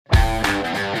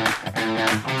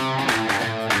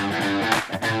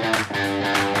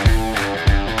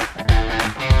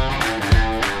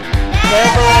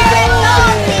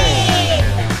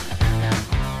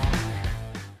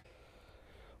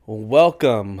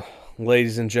Welcome,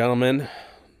 ladies and gentlemen,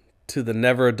 to the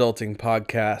Never Adulting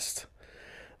Podcast,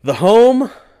 the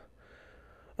home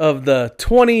of the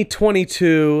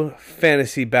 2022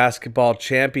 fantasy basketball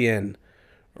champion,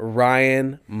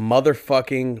 Ryan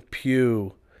motherfucking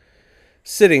Pugh,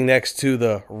 sitting next to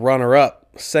the runner-up,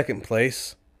 second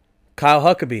place, Kyle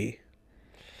Huckabee.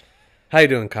 How you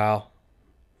doing, Kyle?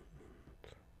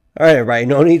 All right, Ryan,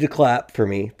 no need to clap for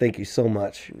me. Thank you so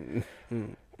much.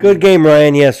 Good game,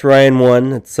 Ryan. Yes, Ryan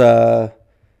won. It's about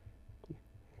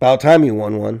time you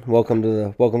won one. Welcome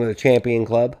to the champion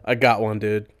club. I got one,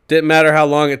 dude. Didn't matter how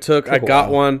long it took. I got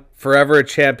one. Forever a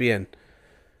champion.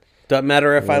 Doesn't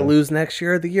matter if I lose next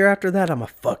year or the year after that. I'm a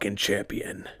fucking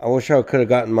champion. I wish I could have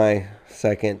gotten my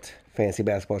second fantasy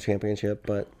basketball championship,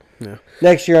 but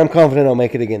next year I'm confident I'll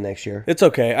make it again next year. It's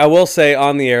okay. I will say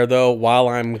on the air, though, while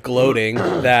I'm gloating,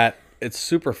 that it's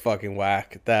super fucking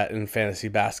whack that in fantasy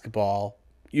basketball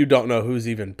you don't know who's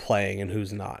even playing and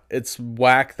who's not. It's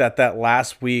whack that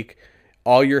last week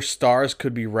all your stars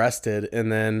could be rested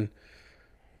and then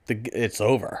it's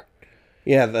over.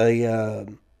 Yeah,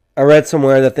 I read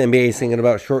somewhere that the NBA is thinking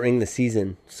about shortening the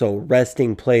season, so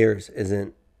resting players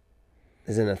isn't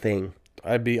a thing.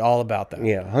 I'd be all about that.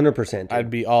 Yeah, 100%. I'd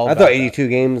be all about that. I thought 82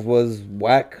 games was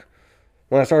whack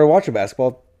when I started watching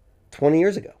basketball 20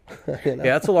 years ago. You know?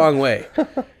 Yeah, that's a long way.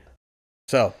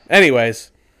 So,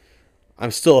 anyways, I'm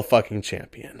still a fucking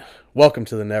champion. Welcome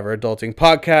to the Never Adulting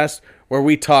Podcast, where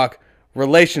we talk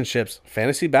relationships,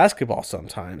 fantasy basketball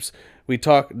sometimes. We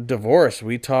talk divorce.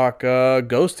 We talk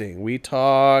ghosting. We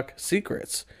talk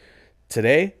secrets.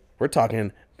 Today, we're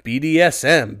talking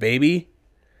BDSM, baby.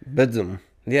 Bidsum.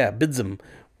 Yeah, bidsum.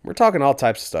 We're talking all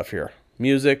types of stuff here.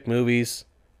 Music, movies,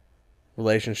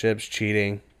 relationships,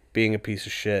 cheating, being a piece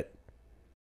of shit.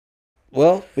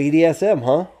 Well, BDSM,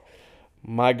 huh?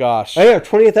 My gosh. I got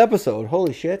 20th episode.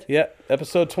 Holy shit. Yeah,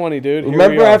 episode 20, dude.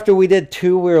 Remember after we did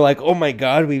 2, we were like, oh my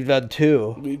god, we've done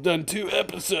 2. We've done 2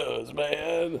 episodes,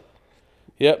 man.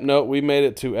 Yep, no, we made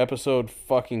it to episode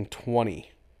fucking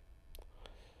 20.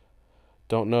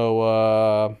 Don't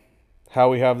know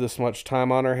how we have this much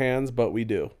time on our hands, but we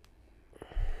do.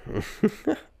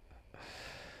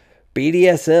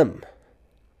 BDSM.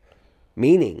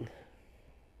 Meaning.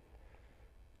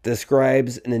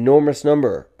 Describes an enormous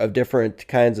number of different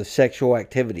kinds of sexual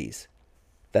activities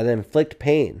that inflict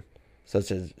pain,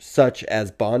 such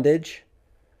as bondage,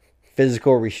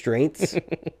 physical restraints,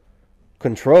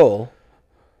 control,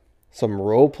 some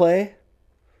role play,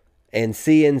 and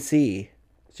CNC,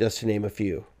 just to name a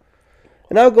few.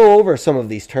 And I'll go over some of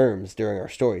these terms during our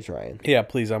stories, Ryan. Yeah,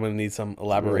 please. I'm going to need some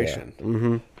elaboration. Yeah.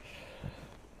 Mm-hmm.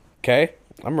 Okay,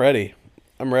 I'm ready.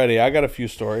 I got a few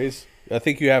stories. I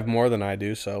think you have more than I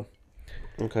do, so.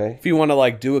 Okay. If you want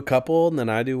to do a couple, and then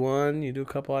I do one, you do a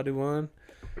couple, I do one.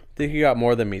 I think you got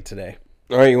more than me today.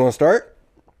 All right, you want to start?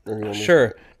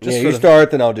 Sure. You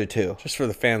start, then I'll do 2. Just for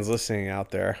the fans listening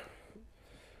out there.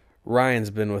 Ryan's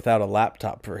been without a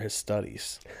laptop for his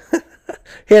studies.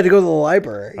 He had to go to the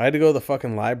library. I had to go to the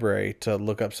fucking library to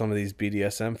look up some of these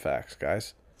BDSM facts,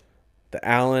 guys. The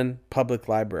Allen Public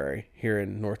Library here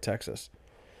in North Texas.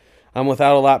 I'm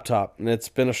without a laptop, and it's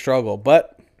been a struggle,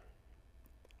 but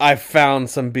I found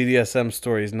some BDSM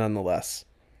stories nonetheless.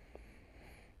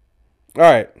 All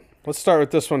right, let's start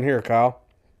with this one here, Kyle.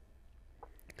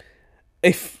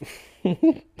 All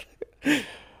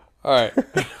right.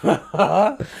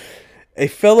 A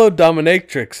fellow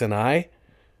dominatrix and I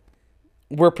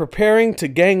were preparing to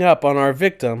gang up on our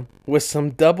victim with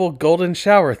some double golden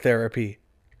shower therapy.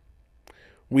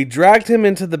 We dragged him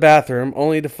into the bathroom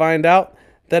only to find out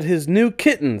that his new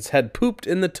kittens had pooped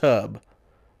in the tub.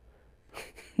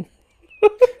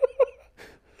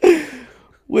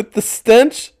 With the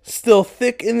stench still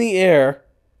thick in the air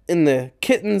and the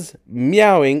kittens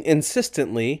meowing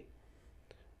insistently,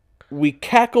 we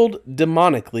cackled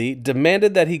demonically,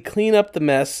 demanded that he clean up the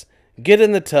mess, get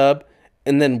in the tub,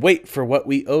 and then wait for what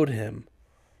we owed him.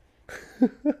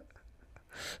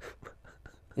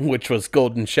 Which was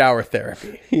golden shower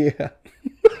therapy. Yeah.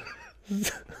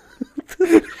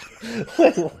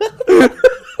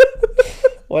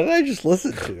 What did I just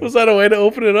listen to? Was that a way to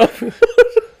open it up?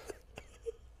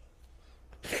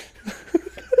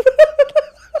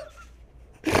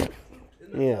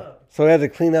 Yeah. So I had to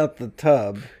clean out the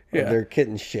tub of their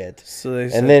kitten shit. So they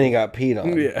said, and then he got peed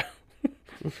on. Yeah.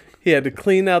 He had to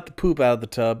clean out the poop out of the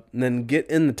tub, and then get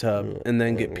in the tub, and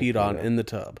then get peed on in the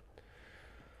tub.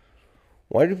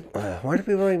 Why do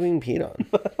people like being peed on?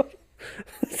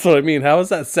 That's what I mean. How is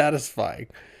that satisfying?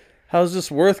 How is this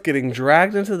worth getting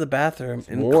dragged into the bathroom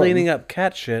and cleaning up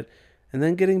cat shit and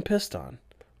then getting pissed on?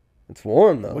 It's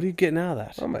warm, though. What are you getting out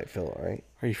of that? I might feel all right.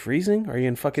 Are you freezing? Are you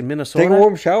in fucking Minnesota? Take a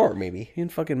warm shower, maybe. You in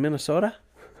fucking Minnesota?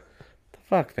 The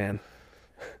fuck, man?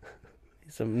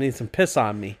 Need some piss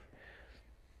on me.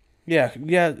 Yeah,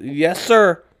 yes,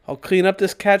 sir. I'll clean up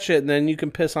this cat shit and then you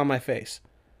can piss on my face.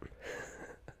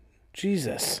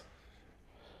 Jesus.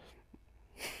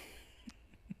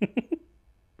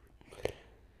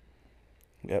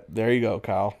 Yep, there you go,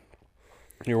 Kyle.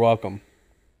 You're welcome.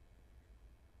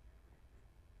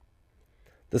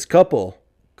 This couple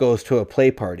goes to a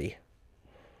play party.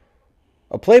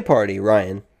 A play party,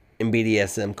 Ryan, in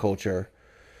BDSM culture,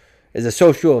 is a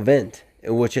social event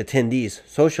in which attendees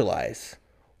socialize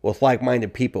with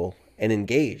like-minded people and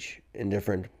engage in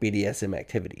different BDSM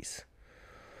activities.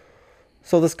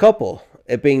 So this couple,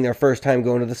 it being their first time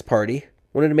going to this party,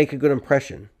 wanted to make a good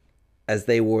impression as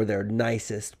they wore their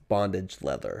nicest bondage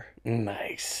leather.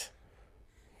 Nice.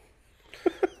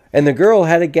 And the girl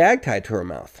had a gag tied to her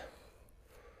mouth.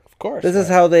 Of course. This is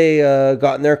how they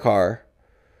got in their car.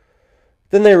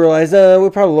 Then they realized, we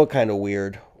probably look kind of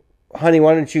weird. Honey,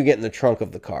 why don't you get in the trunk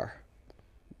of the car?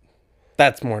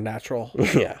 That's more natural.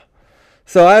 Yeah.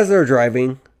 So as they're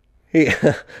driving,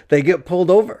 they get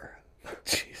pulled over.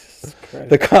 Jesus Christ.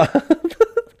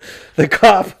 The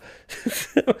cop,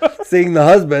 seeing the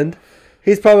husband,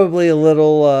 he's probably a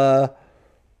little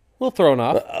thrown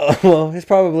off. He's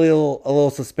probably a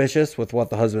little suspicious with what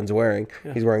the husband's wearing.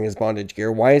 Yeah. He's wearing his bondage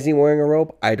gear. Why is he wearing a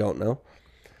robe? I don't know.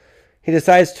 He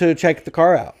decides to check the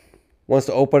car out. Wants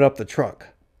to open up the trunk.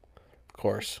 Of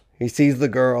course. He sees the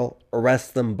girl,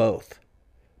 arrests them both.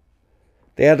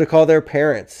 They had to call their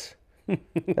parents and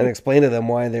explain to them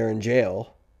why they're in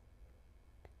jail.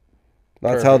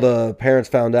 That's how the parents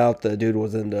found out the dude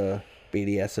was into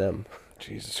BDSM.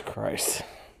 Jesus Christ.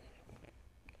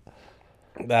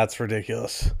 That's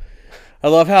ridiculous. I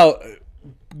love how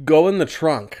go in the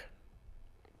trunk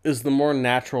is the more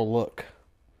natural look.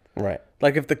 Right.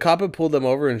 Like if the cop had pulled them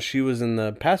over and she was in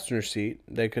the passenger seat,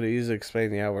 they could have easily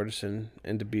explained, yeah, we're just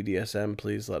into BDSM.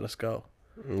 Please let us go.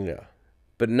 Yeah.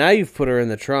 But now you've put her in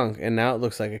the trunk, and now it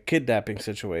looks like a kidnapping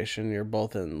situation. You're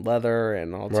both in leather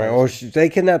and all. Right. Or they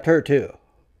kidnapped her too.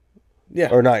 Yeah.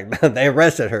 Or not? They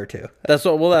arrested her too. That's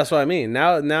what I mean.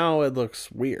 Now it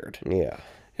looks weird. Yeah.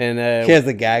 And she has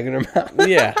the gag in her mouth.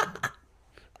 Yeah.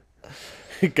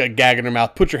 Got gag in her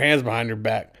mouth. Put your hands behind your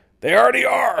back. They already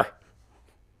are.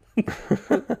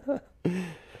 All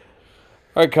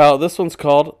right, Kyle. This one's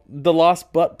called The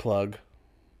Lost Butt Plug.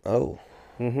 Oh.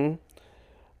 Mm-hmm.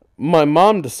 My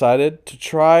mom decided to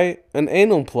try an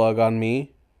anal plug on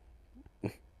me.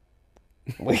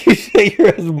 What, you say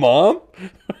you're his mom?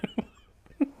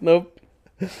 Nope.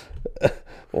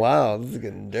 Wow, this is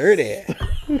getting dirty.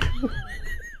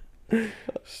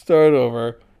 Start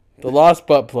over. The Lost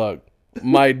Butt Plug.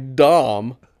 My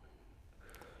dom.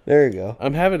 There you go.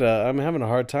 I'm having a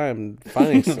hard time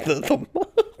finding stuff.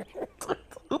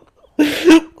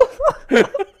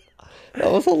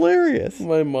 That was hilarious.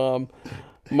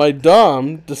 My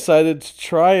dom decided to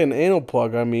try an anal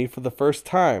plug on me for the first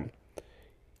time.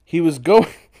 He was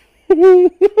going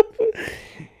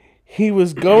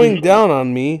down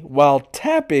on me while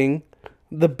tapping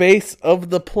the base of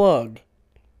the plug.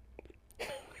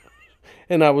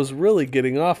 And I was really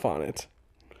getting off on it.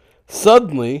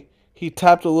 Suddenly, he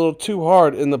tapped a little too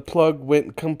hard and the plug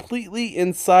went completely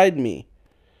inside me.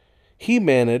 He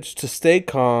managed to stay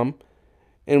calm,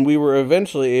 and we were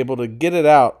eventually able to get it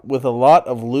out with a lot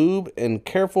of lube and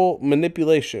careful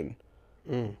manipulation.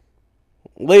 Mm.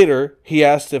 Later, he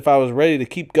asked if I was ready to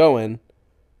keep going.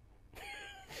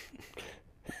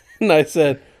 And I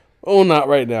said, "Oh, not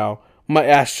right now. My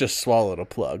ass just swallowed a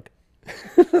plug."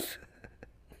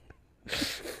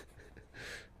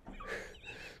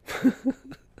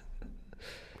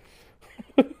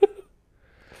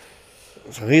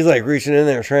 So he's like reaching in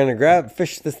there trying to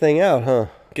fish this thing out, huh?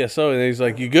 Guess so. And he's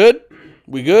like, "You good?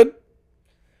 We good?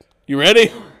 You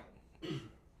ready?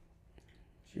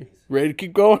 Ready to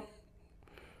keep going?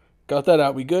 Got that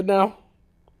out. We good now?"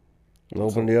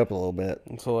 Opened you up a little bit.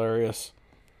 It's hilarious.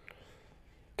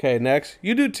 Okay, next.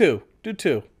 You do two. Do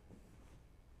two.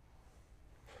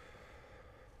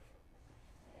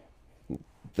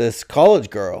 This college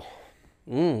girl.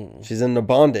 Mm. She's into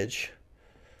bondage.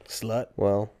 Slut.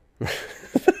 Well.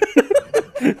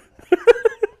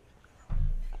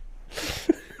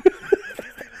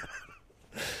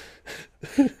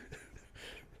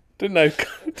 Didn't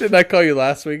I call you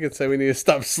last week and say we need to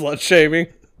stop slut shaming?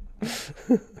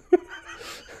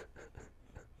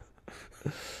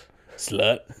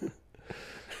 Slut.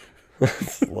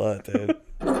 Slut, dude.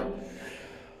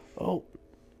 Oh.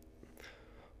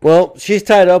 Well, she's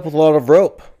tied up with a lot of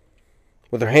rope,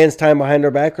 with her hands tied behind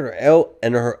her back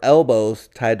and her elbows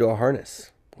tied to a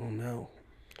harness. Oh, no.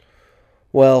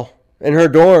 Well, in her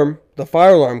dorm, the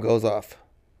fire alarm goes off.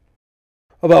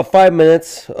 About 5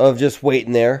 minutes of just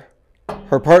waiting there,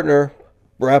 her partner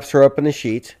wraps her up in a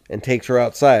sheet and takes her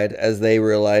outside as they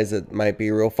realize it might be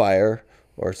a real fire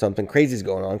or something crazy's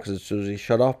going on because it's usually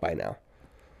shut off by now.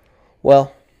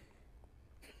 Well,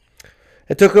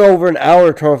 it took over an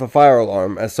hour to turn off the fire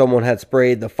alarm as someone had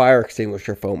sprayed the fire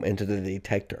extinguisher foam into the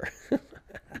detector.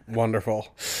 Wonderful.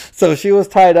 So she was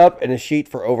tied up in a sheet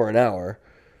for over an hour.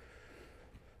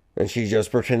 And she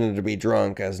just pretended to be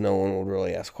drunk as no one would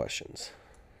really ask questions.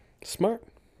 Smart.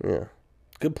 Yeah.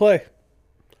 Good play.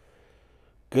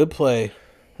 Good play.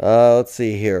 Let's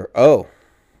see here. Oh.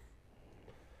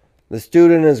 The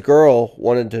dude and his girl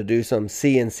wanted to do some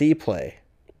CNC play.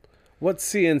 What's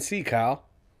CNC, Kyle?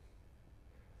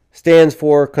 Stands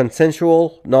for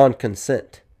consensual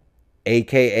non-consent,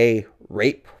 a.k.a.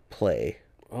 rape play.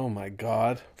 Oh, my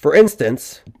God. For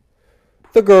instance,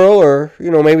 the girl or,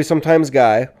 maybe sometimes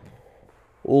guy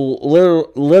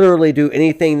will literally do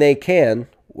anything they can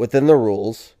within the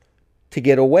rules to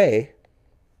get away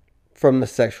from the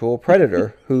sexual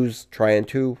predator who's trying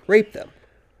to rape them.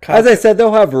 As I said,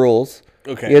 they'll have rules.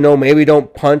 Okay. Maybe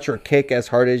don't punch or kick as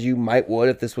hard as you might would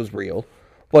if this was real.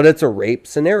 But it's a rape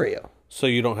scenario. So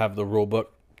you don't have the rule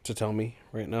book to tell me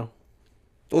right now?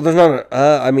 Well, there's not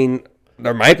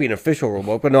there might be an official rule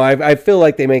book, but no, I feel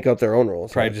like they make up their own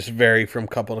rules. Probably just vary from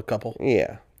couple to couple.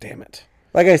 Yeah. Damn it.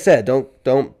 Like I said,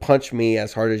 don't punch me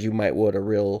as hard as you might would a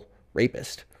real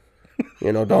rapist.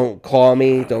 Don't claw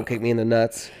me, don't kick me in the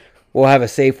nuts. We'll have a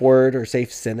safe word or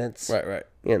safe sentence. Right.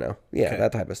 Okay.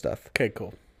 That type of stuff. Okay,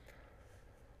 cool.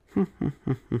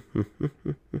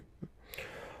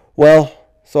 Well,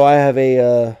 so I have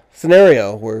a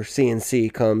scenario where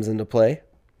CNC comes into play.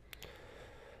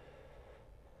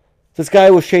 This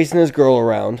guy was chasing his girl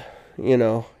around.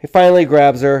 He finally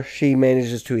grabs her. She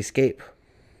manages to escape.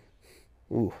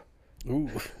 Ooh.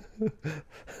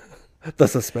 The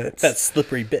suspense. That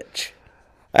slippery bitch.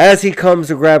 As he comes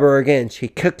to grab her again, she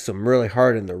kicks him really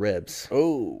hard in the ribs.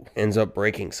 Oh. Ends up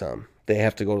breaking some. They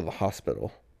have to go to the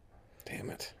hospital. Damn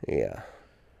it. Yeah.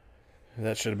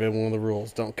 That should have been one of the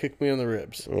rules. Don't kick me on the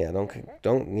ribs. Yeah, don't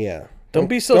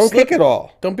be so Don't slippery. kick at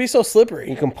all. Don't be so slippery.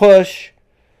 You can push.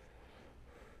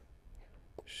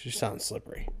 She sounds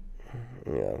slippery.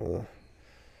 Yeah.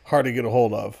 Hard to get a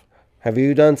hold of. Have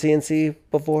you done CNC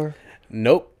before?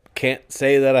 Nope. Can't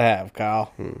say that I have,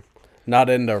 Kyle. Not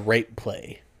into rape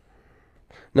play.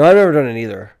 No, I've never done it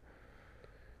either.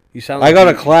 You sound like I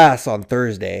got a class on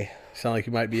Thursday. Sound like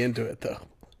you might be into it, though.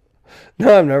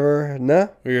 No, I've never. No.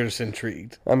 Or you're just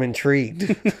intrigued. I'm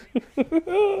intrigued.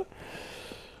 All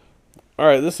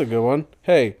right, this is a good one.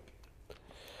 Hey,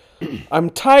 I'm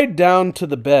tied down to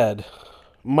the bed.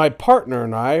 My partner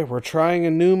and I were trying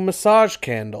a new massage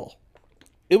candle.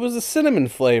 It was a cinnamon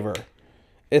flavor.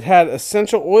 It had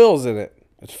essential oils in it.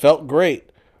 It felt great.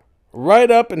 Right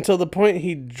up until the point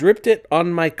he dripped it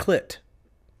on my clit.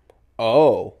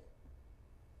 Oh.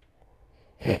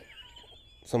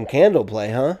 Some candle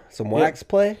play, huh? Some wax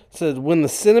play? It said, when the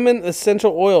cinnamon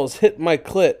essential oils hit my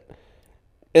clit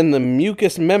and the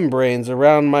mucous membranes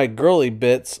around my girly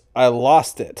bits, I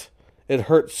lost it. It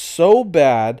hurt so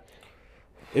bad.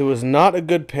 It was not a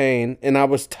good pain, and I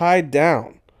was tied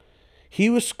down. He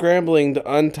was scrambling to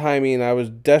untie me, and I was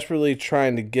desperately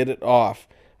trying to get it off.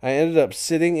 I ended up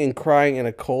sitting and crying in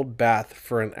a cold bath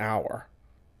for an hour.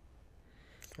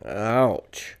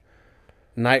 Ouch.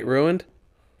 Night ruined?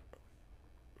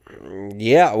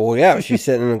 Yeah, well, yeah, she's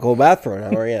sitting in a cold bath for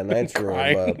an hour. Yeah, night's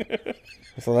ruined.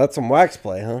 So that's some wax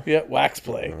play, huh? Yeah, wax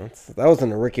play. That was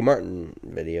in a Ricky Martin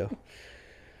video.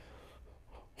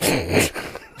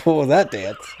 What was that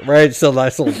dance? Right, still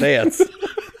nice little dance.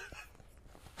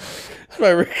 That's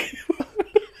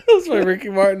my Ricky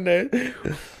Martin dance.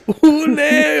 Ole,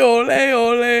 ole,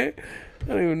 ole. I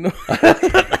don't even know.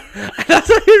 That's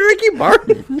not Ricky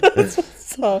Martin. That's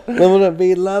what's up. Gonna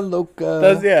be la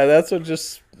loca. That's what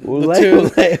just Ole, the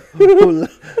tune. ole.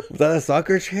 Was that a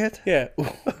soccer chant? Yeah.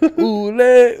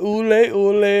 Ole, ole,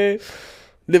 ole.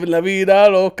 Living la vida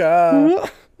loca.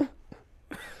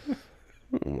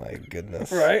 Oh my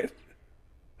goodness. Right?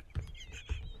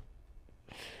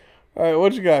 All right,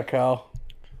 what you got, Kyle?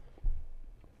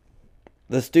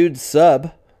 This dude's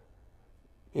sub,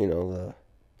 the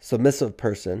submissive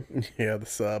person. Yeah, the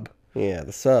sub. Yeah,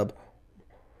 the sub.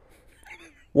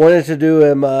 Wanted to do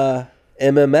him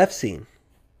MMF scene,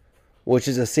 which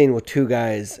is a scene with two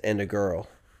guys and a girl.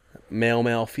 Male,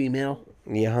 male, female.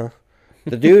 Yeah. Huh?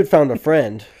 The dude found a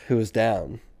friend who was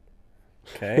down.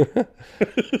 Okay.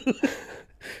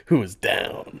 Who was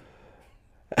down?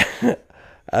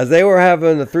 As they were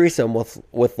having a threesome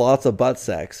with lots of butt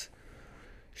sex,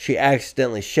 she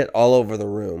accidentally shit all over the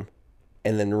room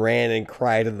and then ran and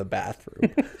cried in the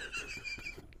bathroom.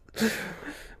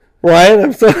 Ryan,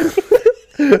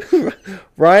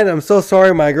 I'm so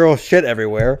sorry my girl shit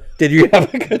everywhere. Did you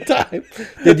have a good time?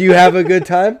 Did you have a good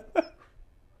time?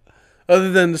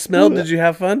 Other than the smell, did you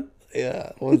have fun?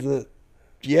 Yeah. Was it?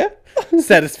 Yeah.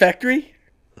 Satisfactory?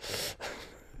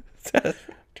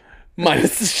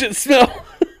 Minus the shit smell.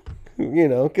 You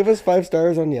know, give us 5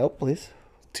 stars on Yelp, please.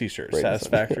 T-shirt.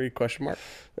 Satisfactory? Question mark.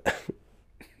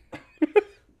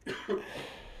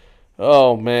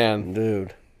 Oh, man.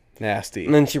 Dude. Nasty.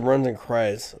 And then she runs and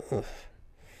cries. Ugh.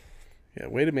 Yeah,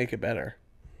 way to make it better.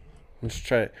 Let's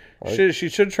try it. She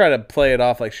should try to play it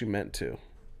off like she meant to.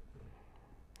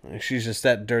 Like she's just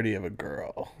that dirty of a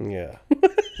girl. Yeah.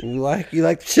 you like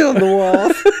to shit on the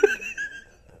walls.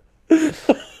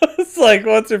 It's like,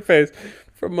 what's her face?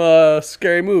 From a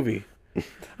Scary Movie.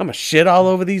 I'm going to shit all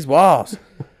over these walls.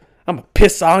 I'm going to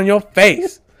piss on your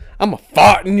face. I'm going to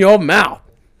fart in your mouth.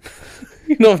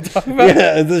 You know what I'm talking about?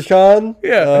 Yeah, is it Sean?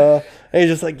 Yeah. And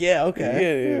he's just like, yeah,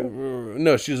 okay. Yeah.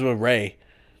 No, she was with Ray.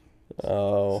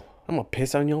 Oh. I'm going to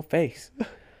piss on your face.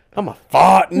 I'm going to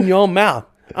fart in your mouth.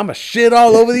 I'm going to shit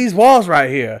all over these walls right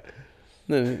here.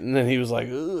 And then he was like,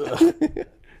 ugh.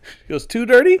 He goes, too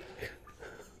dirty?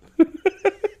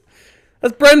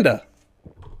 That's Brenda.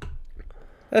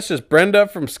 That's just Brenda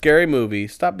from Scary Movie.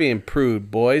 Stop being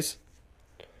prude, boys.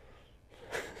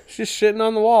 She's shitting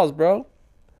on the walls, bro.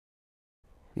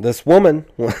 This woman.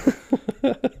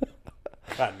 God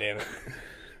damn it.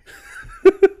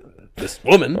 This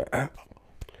woman.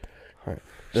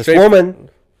 This woman.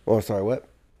 Oh, sorry, what?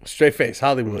 Straight face,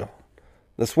 Hollywood.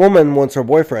 This woman wants her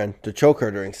boyfriend to choke her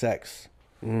during sex.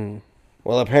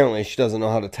 Well, apparently she doesn't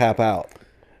know how to tap out,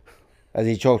 as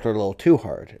he choked her a little too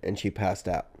hard, and she passed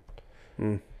out.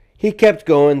 He kept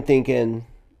going, thinking,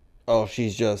 oh,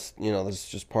 she's just, this is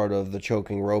just part of the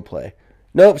choking role play.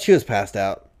 Nope, she was passed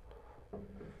out.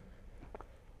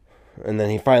 And then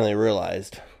he finally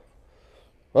realized,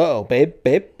 uh-oh, babe.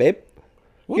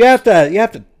 Whoops. You have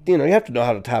to know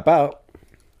how to tap out.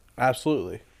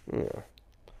 Absolutely. Yeah.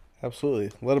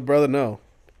 Absolutely. Let a brother know.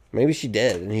 Maybe she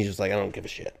did, and he's just like, I don't give a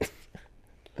shit.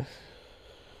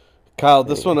 Kyle,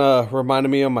 this one reminded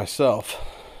me of myself.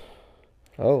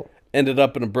 Oh. Ended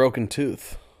up in a broken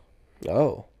tooth.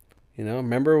 Oh.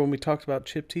 Remember when we talked about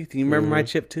chipped teeth? You remember my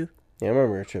chipped tooth? Yeah, I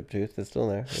remember your chipped tooth. It's still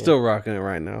there. Still rocking it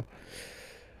right now.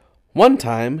 One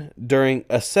time, during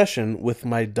a session with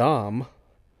my dom,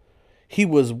 he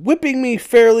was whipping me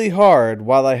fairly hard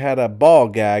while I had a ball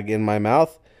gag in my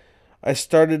mouth. I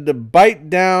started to bite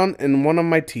down and one of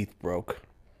my teeth broke.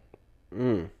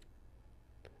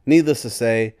 Needless to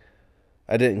say,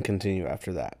 I didn't continue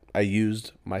after that. I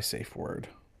used my safe word.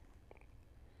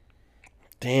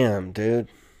 Damn, dude.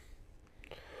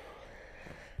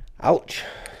 Ouch.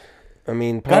 I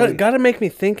mean, probably... Gotta make me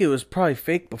think it was probably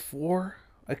fake before.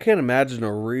 I can't imagine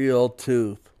a real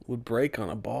tooth would break on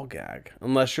a ball gag.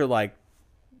 Unless you're like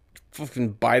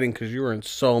fucking biting because you were in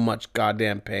so much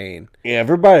goddamn pain. Yeah, if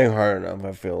you're biting hard enough,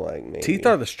 I feel like maybe. Teeth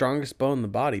are the strongest bone in the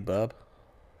body, bub.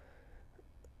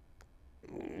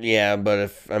 Yeah, but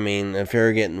if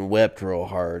you're getting whipped real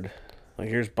hard. Like,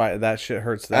 here's that shit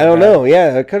hurts that I don't bad. know.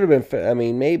 Yeah, it could have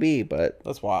been, maybe, but.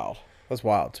 That's wild. That's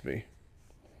wild to me.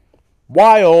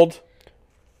 Wild!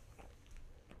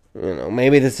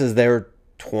 Maybe this is their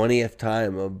 20th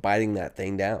time of biting that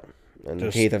thing down. And the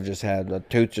teeth have just had, the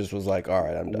tooth just was like, all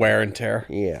right, I'm done. Wear and tear.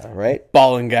 Yeah, right?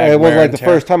 Ball and gag. It was like the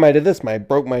first time I did this, I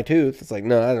broke my tooth. It's like,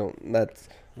 no, I don't, that's,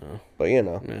 but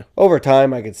Yeah. Over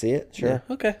time I could see it, sure. Yeah,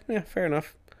 okay, yeah, fair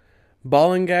enough.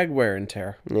 Ball and gag, wear and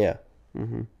tear. Yeah.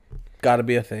 Gotta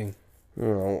be a thing.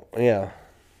 Yeah.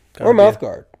 Gotta or mouth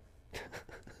guard.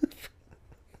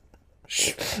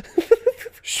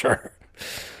 Sure.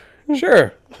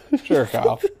 Sure,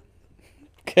 Kyle.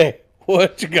 Okay,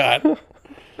 what you got?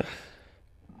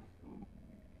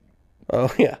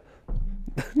 Oh, yeah.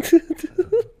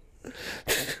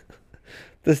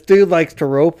 This dude likes to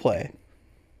role play.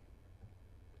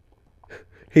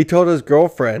 He told his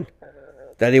girlfriend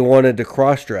that he wanted to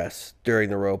cross-dress during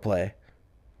the role play.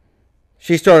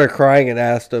 She started crying and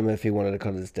asked him if he wanted to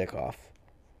cut his dick off.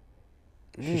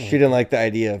 She didn't like the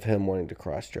idea of him wanting to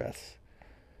cross-dress.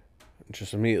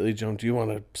 Just immediately jumped, do you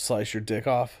want to slice your dick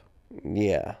off?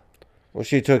 Yeah. Well,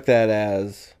 she took that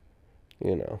as,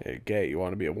 You're gay, you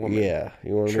want to be a woman. Yeah,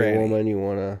 you want to be a woman, you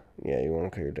want to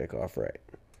cut your dick off, right.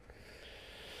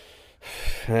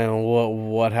 And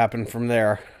what happened from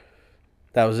there?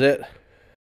 That was it?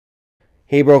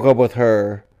 He broke up with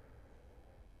her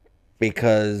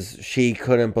because she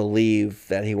couldn't believe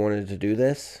that he wanted to do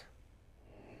this,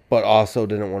 but also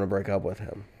didn't want to break up with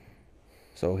him.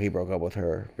 So he broke up with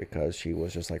her because she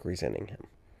was just like resenting him.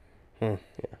 Yeah.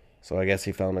 So I guess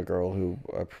he found a girl who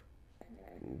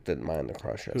didn't mind the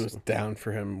cross-dressing. Who was down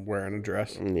for him wearing a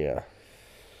dress. Yeah.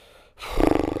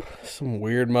 Some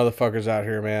weird motherfuckers out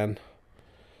here, man.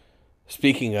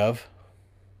 Speaking of,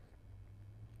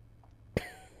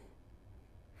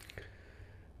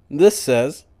 this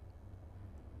says,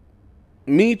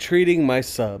 me treating my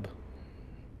sub.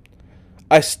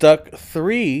 I stuck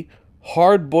 3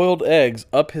 hard-boiled eggs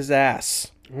up his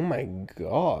ass. Oh my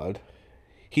God.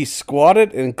 He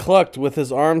squatted and clucked with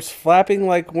his arms flapping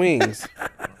like wings,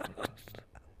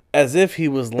 as if he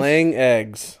was laying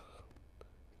eggs.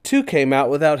 2 came out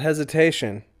without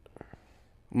hesitation.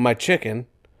 My chicken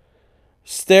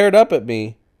stared up at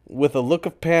me with a look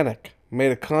of panic,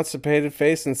 made a constipated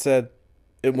face, and said,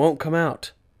 "It won't come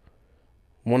out."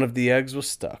 One of the eggs was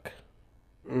stuck.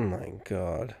 Oh my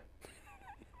God.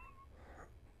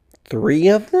 3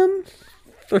 of them?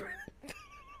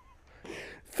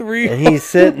 3. And he's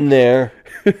sitting there.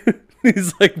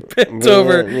 He's like bent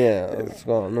over. Yeah, it's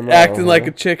going no matter, acting like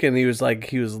a chicken. He was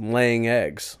laying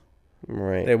eggs.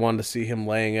 Right. They wanted to see him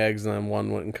laying eggs, and then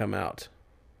one wouldn't come out.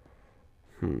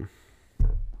 You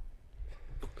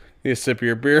sip of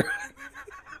your beer.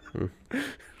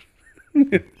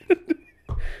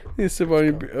 You sip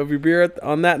of your beer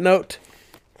on that note.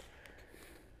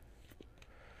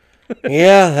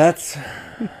 Yeah, that's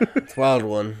a wild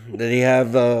one. Did he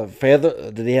have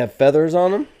feather? Did he have feathers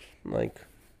on him? Like,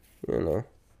 I don't know.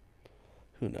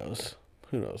 Who knows?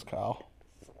 Who knows, Kyle?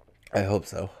 I hope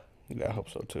so. Yeah, I hope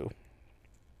so too.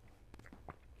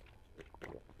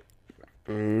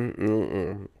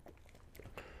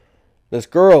 This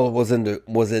girl was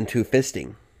into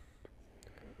fisting.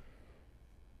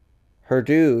 Her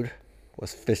dude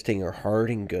was fisting her hard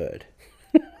and good.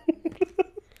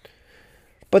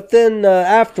 But then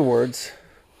afterwards,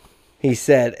 he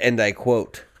said, and I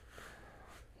quote,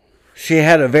 "She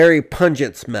had a very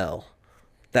pungent smell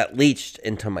that leached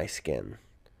into my skin.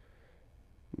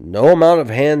 No amount of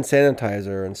hand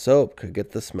sanitizer and soap could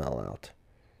get the smell out.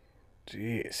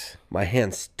 Jeez. My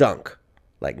hands stunk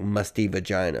like musty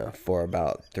vagina for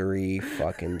about 3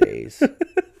 fucking days."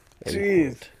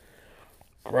 Jeez.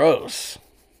 Gross.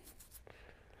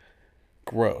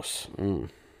 Gross.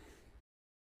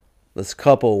 This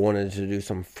couple wanted to do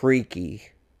some freaky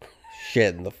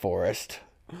shit in the forest.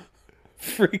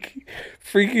 Freaky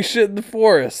shit in the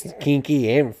forest.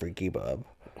 Kinky and freaky, bub.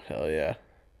 Hell yeah.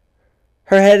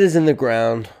 Her head is in the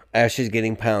ground as she's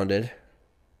getting pounded.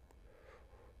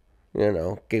 You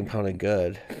know, getting pounded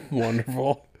good.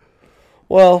 Wonderful.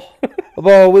 Well,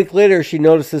 about a week later, she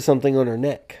notices something on her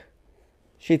neck.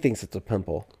 She thinks it's a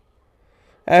pimple.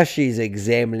 As she's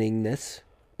examining this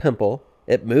pimple,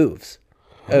 it moves.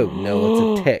 Oh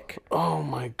no, it's a tick. Oh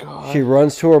my God. She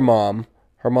runs to her mom.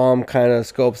 Her mom kind of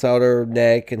scopes out her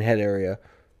neck and head area.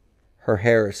 Her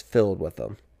hair is filled with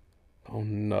them. Oh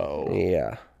no.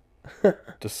 Yeah.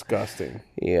 Disgusting.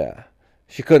 Yeah.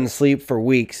 She couldn't sleep for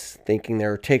weeks, thinking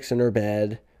there were ticks in her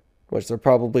bed, which there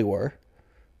probably were.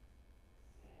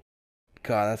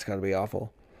 God, that's gotta be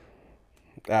awful.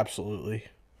 Absolutely.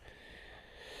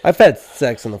 I've had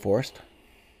sex in the forest.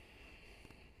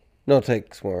 No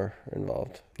ticks were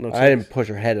involved. No I didn't ticks? push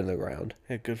her head in the ground.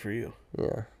 Hey, good for you.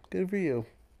 Yeah. Good for you.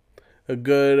 A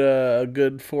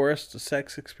good forest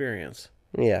sex experience.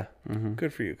 Yeah.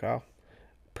 Good for you, Kyle.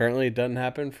 Apparently it doesn't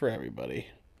happen for everybody.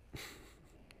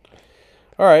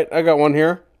 All right, I got one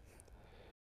here.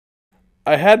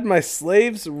 I had my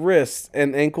slave's wrists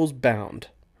and ankles bound.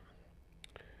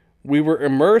 We were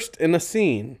immersed in a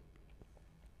scene.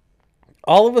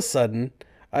 All of a sudden,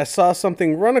 I saw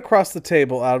something run across the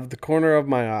table out of the corner of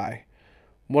my eye.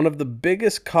 One of the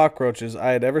biggest cockroaches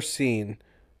I had ever seen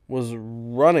was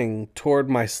running toward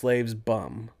my slave's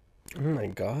bum. Oh my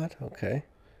God. Okay.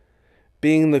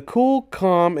 Being the cool,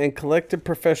 calm, and collected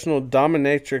professional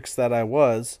dominatrix that I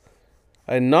was,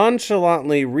 I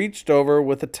nonchalantly reached over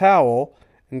with a towel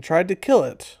and tried to kill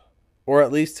it, or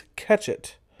at least catch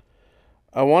it.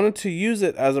 I wanted to use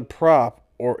it as a prop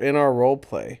or in our role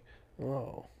play.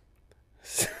 Oh.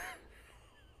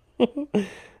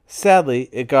 Sadly,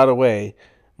 it got away.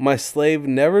 My slave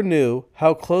never knew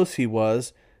how close he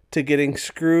was to getting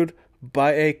screwed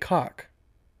by a cockroach.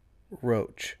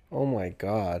 Oh my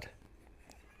God.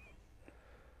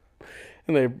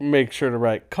 And they make sure to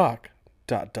write cock, ...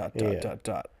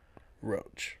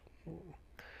 roach.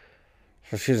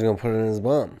 So she's gonna put it in his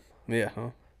bum. Yeah, huh?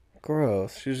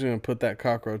 Gross. She was going to put that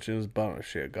cockroach in his bum if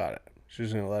she had got it. She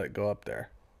was going to let it go up there.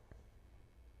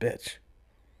 Bitch.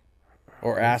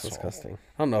 Or That's asshole. disgusting.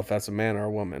 I don't know if that's a man or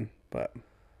a woman, but...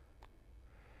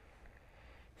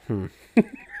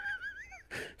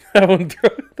 that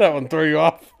one throw you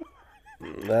off?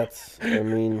 That's, I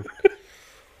mean,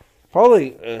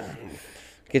 probably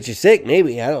get you sick,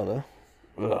 maybe. I don't know.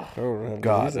 Ugh.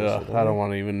 God, I don't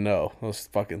want to even know. Those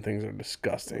fucking things are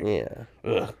disgusting. Yeah.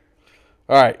 Ugh.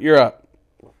 All right, you're up.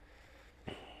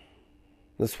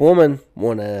 This woman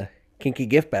won a kinky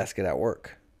gift basket at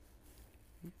work.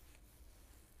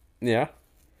 Yeah.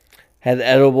 Had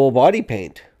edible body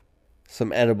paint,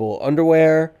 some edible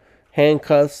underwear,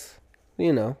 handcuffs,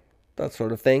 that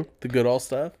sort of thing. The good old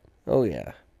stuff? Oh,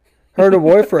 yeah. Her and her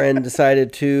boyfriend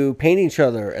decided to paint each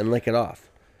other and lick it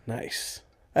off. Nice.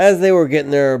 As they were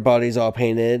getting their bodies all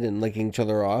painted and licking each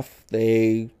other off,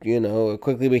 they, it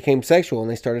quickly became sexual and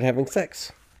they started having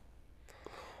sex.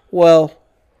 Well,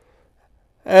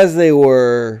 as they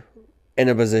were in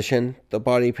a position, the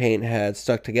body paint had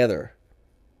stuck together.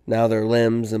 Now their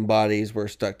limbs and bodies were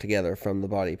stuck together from the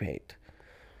body paint.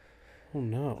 Oh,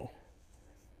 no.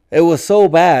 It was so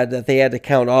bad that they had to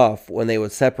count off when they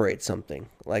would separate something.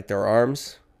 Like their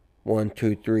arms. 1,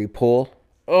 2, 3, pull.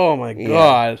 Oh, my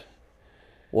God.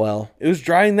 Well. It was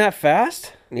drying that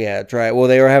fast? Yeah, it dried. Well,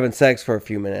 they were having sex for a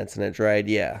few minutes and it dried,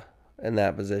 in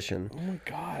that position. Oh, my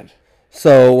God.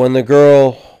 So when the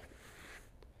girl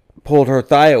pulled her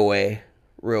thigh away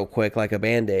real quick like a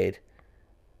Band-Aid,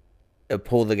 it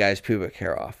pulled the guy's pubic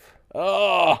hair off.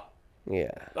 Oh.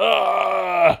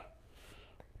 Yeah.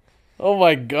 Oh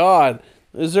my God.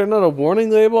 Is there not a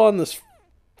warning label on this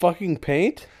fucking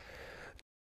paint?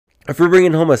 If you're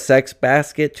bringing home a sex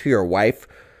basket to your wife,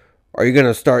 are you going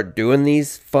to start doing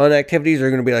these fun activities? Or are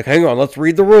you going to be like, hang on, let's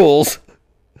read the rules?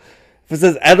 If it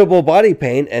says edible body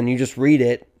paint and you just read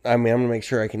it, I mean, I'm going to make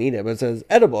sure I can eat it. But it says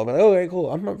edible. I'm like, okay,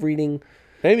 cool. I'm not reading.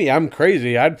 Maybe I'm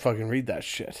crazy. I'd fucking read that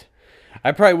shit.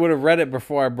 I probably would have read it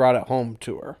before I brought it home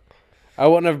to her. I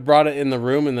wouldn't have brought it in the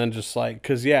room and then just like,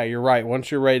 because yeah, you're right.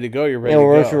 Once you're ready to go, you're ready to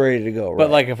go. Once you're ready to go, right.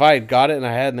 But like if I had got it and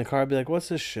I had it in the car, I'd be like, what's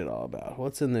this shit all about?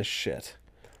 What's in this shit?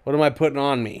 What am I putting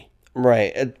on me?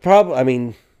 Right. It probably, I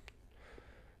mean,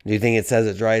 do you think it says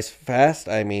it dries fast?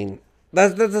 I mean,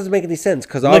 that doesn't make any sense.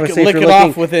 Because obviously lick it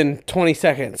off within 20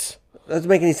 seconds. That doesn't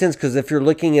make any sense because if you're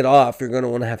licking it off, you're going to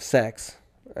want to have sex.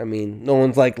 I mean, no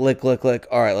one's like, lick, lick, lick.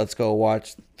 All right, let's go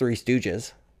watch Three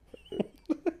Stooges.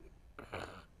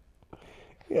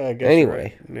 Yeah, I guess.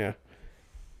 Anyway. Right. Yeah.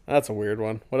 That's a weird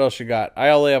one. What else you got? I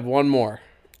only have one more.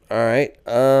 All right.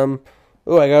 I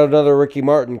got another Ricky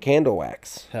Martin candle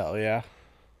wax. Hell yeah.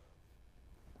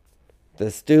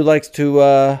 This dude likes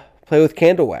to play with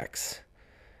candle wax.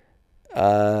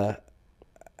 As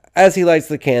he lights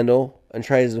the candle and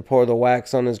tries to pour the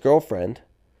wax on his girlfriend,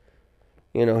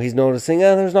 he's noticing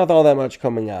there's not all that much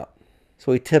coming out.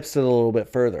 So he tips it a little bit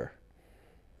further.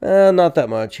 Not that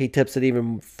much. He tips it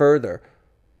even further.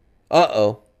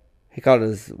 Uh-oh. He caught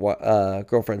his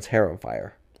girlfriend's hair on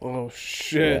fire. Oh,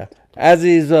 shit.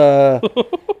 Yeah.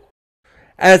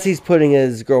 As he's putting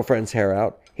his girlfriend's hair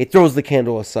out, he throws the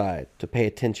candle aside to pay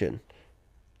attention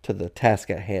to the task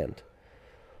at hand.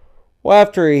 Well,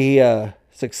 after he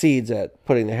succeeds at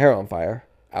putting the hair on fire,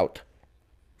 out.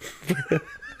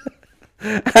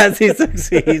 As he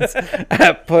succeeds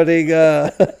at putting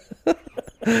out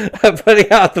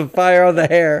the fire on the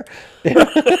hair.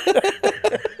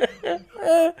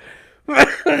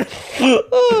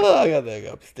 Oh, I got the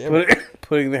hiccups.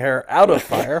 Putting the hair out of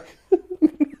fire.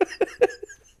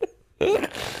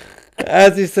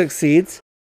 As he succeeds,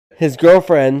 his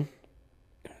girlfriend,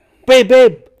 babe,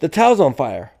 the towel's on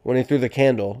fire. When he threw the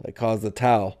candle, it caused the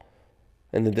towel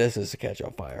and the dishes to catch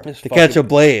on fire. Catch a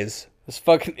blaze. This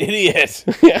fucking idiot.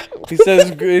 Yeah. He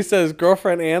says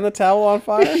girlfriend and the towel on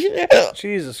fire? Yeah.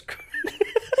 Jesus Christ.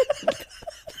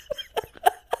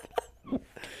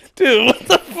 Dude, what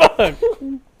the fuck?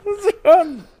 What's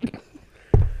wrong?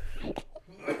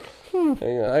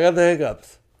 Hang on, I got the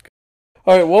hiccups.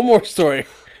 All right, one more story,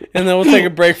 and then we'll take a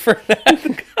break for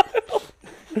that.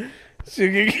 So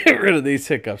you can get rid of these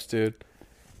hiccups, dude.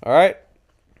 All right?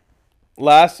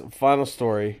 Last, final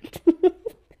story.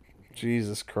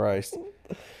 Jesus Christ.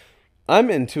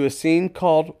 I'm into a scene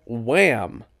called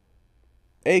Wham,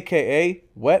 a.k.a.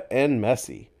 Wet and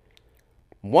Messy.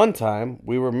 One time,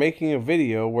 we were making a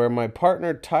video where my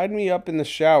partner tied me up in the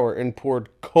shower and poured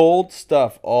cold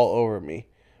stuff all over me.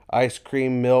 Ice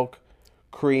cream, milk,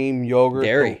 cream, yogurt,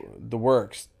 dairy. The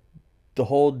works. The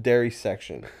whole dairy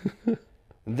section.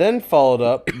 Then followed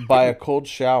up by a cold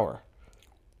shower.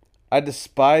 I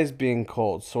despise being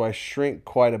cold, so I shrink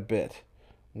quite a bit.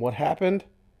 What happened?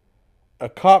 A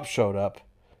cop showed up.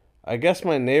 I guess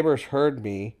my neighbors heard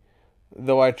me,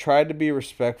 though I tried to be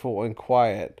respectful and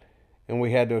quiet, and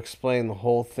we had to explain the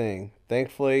whole thing.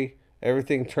 Thankfully,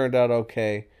 everything turned out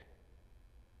okay,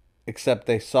 except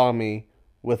they saw me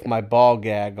with my ball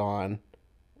gag on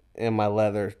and my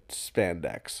leather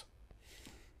spandex.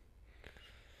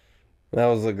 That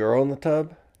was a girl in the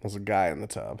tub? There's a guy in the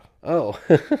tub. Oh.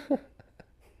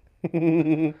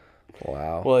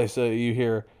 Wow. Well, so you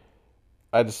hear,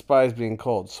 I despise being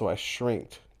cold, so I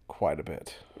shrinked quite a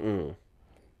bit. Mm.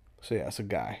 So yeah, it's a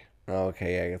guy. Oh,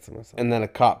 okay, yeah, I get some. And then a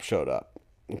cop showed up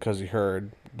because he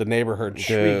heard, the neighbor heard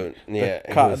shrieking.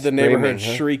 Yeah, The neighbor heard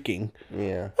shrieking.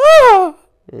 Yeah. Ah!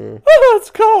 Oh,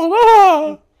 it's cold.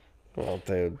 Ah! Well,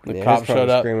 dude, The cop showed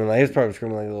up. He was probably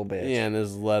screaming like a little bitch. Yeah, in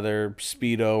his leather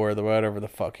Speedo or whatever the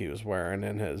fuck he was wearing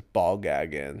and his ball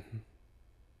gag in.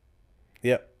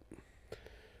 Yep.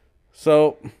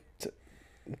 So,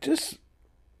 just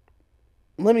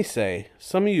let me say,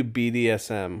 some of you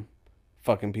BDSM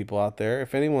fucking people out there,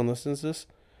 if anyone listens to this,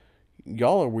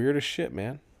 y'all are weird as shit,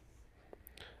 man.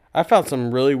 I found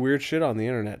some really weird shit on the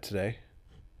internet today.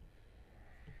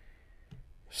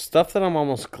 Stuff that I'm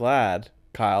almost glad,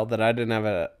 Kyle, that I didn't have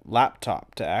a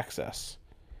laptop to access.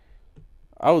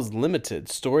 I was limited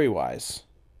story-wise.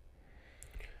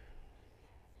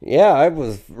 Yeah, I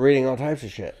was reading all types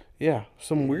of shit. Yeah,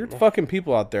 some weird fucking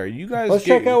people out there. You guys Let's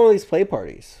check out one of these play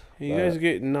parties. You guys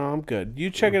get... No, I'm good.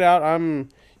 You check it out.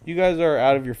 You guys are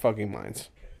out of your fucking minds.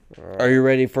 Are you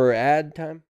ready for ad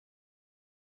time?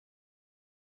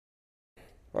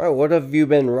 All right, what have you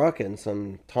been rocking?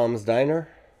 Some Tom's Diner?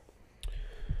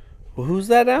 Well, who's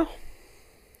that now?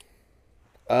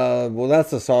 Well,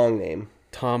 that's the song name.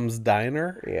 Tom's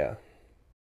Diner? Yeah.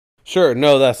 Sure.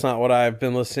 No, that's not what I've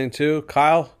been listening to.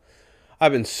 Kyle,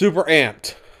 I've been super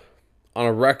amped on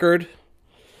a record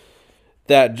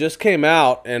that just came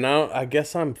out, and I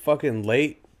guess I'm fucking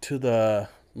late to the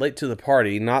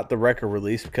party, not the record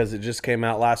release, because it just came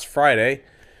out last Friday.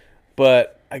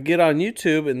 But I get on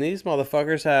YouTube, and these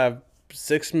motherfuckers have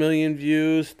 6 million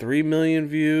views, 3 million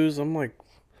views. I'm like,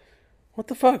 what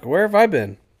the fuck? Where have I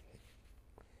been?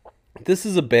 This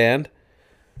is a band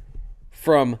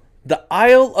from the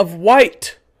Isle of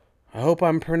Wight. I hope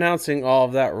I'm pronouncing all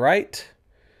of that right.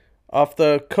 Off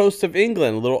the coast of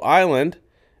England, a little island.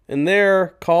 And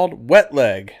they're called Wet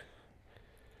Leg.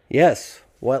 Yes,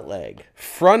 Wet Leg.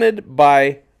 Fronted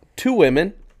by two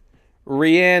women,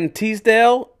 Rianne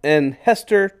Teasdale and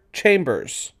Hester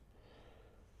Chambers.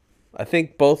 I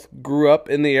think both grew up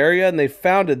in the area, and they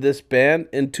founded this band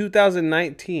in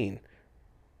 2019,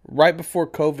 right before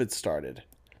COVID started.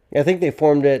 I think they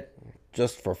formed it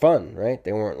just for fun, right?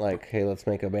 They weren't like, hey, let's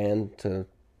make a band to...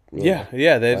 Yeah.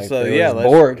 They just, let's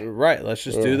bored. Right, let's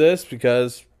just do this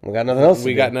because... We got nothing else to do.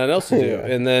 We got nothing else to do. Yeah.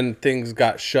 And then things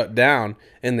got shut down,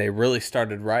 and they really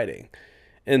started writing.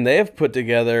 And they have put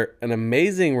together an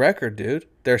amazing record, dude.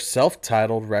 Their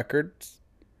self-titled record,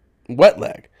 Wet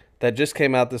Leg, that just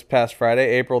came out this past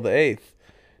Friday, April the 8th.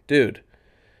 Dude,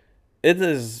 it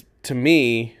is, to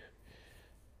me,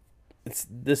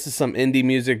 this is some indie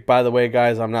music. By the way,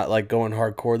 guys, I'm not like going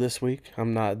hardcore this week.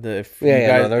 I'm not the...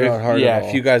 they're not hard at all.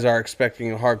 If you guys are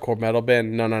expecting a hardcore metal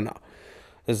band, no.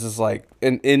 This is like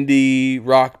an indie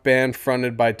rock band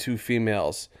fronted by two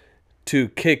females. Two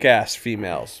kick-ass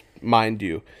females, mind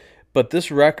you. But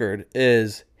this record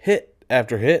is hit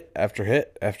after hit after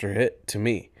hit after hit to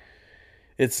me.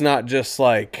 It's not just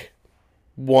like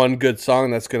one good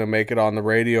song that's going to make it on the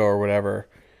radio or whatever.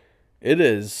 It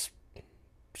is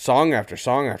song after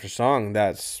song after song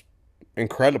that's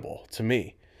incredible to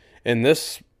me. And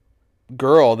this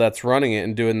girl that's running it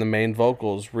and doing the main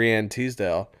vocals, Rianne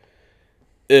Teasdale,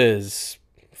 is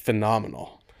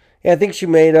phenomenal. Yeah, I think she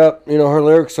made up, her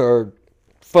lyrics are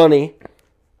funny.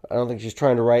 I don't think she's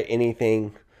trying to write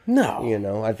anything.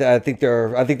 No. I think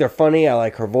they're funny. I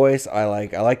like her voice. I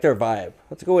like their vibe.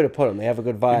 That's a good way to put them. They have a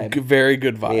good vibe. Very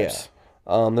good vibes.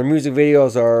 Yeah. Their music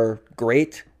videos are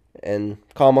great and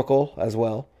comical as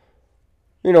well.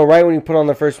 Right when you put on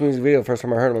the first music video, first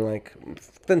time I heard them, I'm like,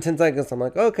 within 10 seconds, I'm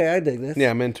like, okay, I dig this.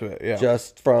 Yeah, I'm into it. Yeah.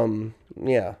 Just from,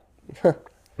 yeah.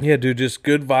 Yeah, dude, just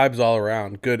good vibes all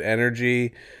around. Good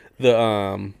energy.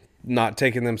 The not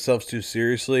taking themselves too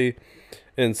seriously.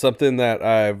 And something that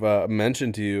I've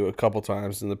mentioned to you a couple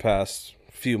times in the past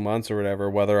few months or whatever,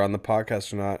 whether on the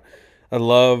podcast or not, I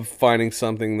love finding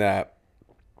something that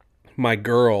my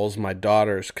girls, my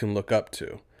daughters, can look up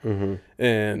to. Mm-hmm.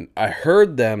 And I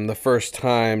heard them the first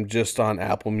time just on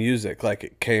Apple Music, like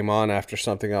it came on after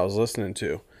something I was listening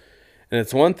to. And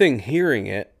it's one thing hearing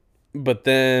it, but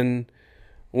then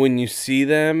when you see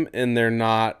them and they're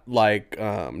not like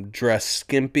dressed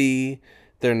skimpy,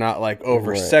 they're not like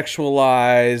over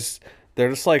sexualized,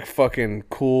 they're just like fucking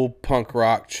cool punk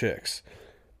rock chicks.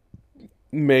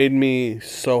 made me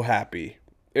so happy.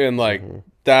 And, like,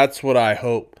 that's what I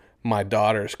hope my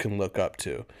daughters can look up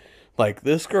to. Like,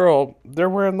 this girl, they're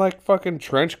wearing, like, fucking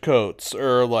trench coats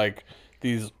or, like,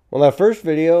 these... Well, that first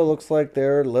video looks like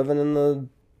they're living in the,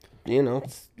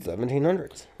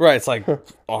 1700s. Right, it's like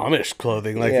Amish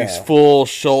clothing. Like, Yeah. these full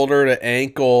shoulder to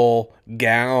ankle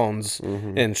gowns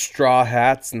and straw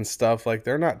hats and stuff. Like,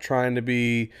 they're not trying to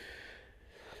be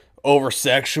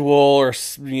over-sexual or,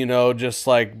 just,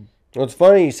 like... Well, it's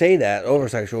funny you say that,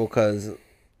 over-sexual, because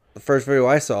the first video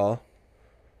I saw...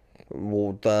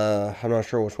 Well, I'm not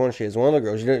sure which one she is. One of the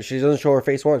girls, she doesn't show her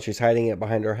face once. She's hiding it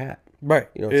behind her hat. Right.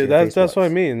 You don't see her face That's what I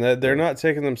once. mean. That they're not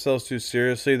taking themselves too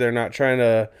seriously. They're not trying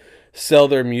to sell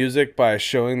their music by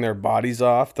showing their bodies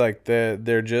off. Like,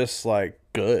 they're just, like,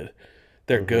 good.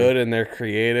 They're good, and they're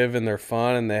creative, and they're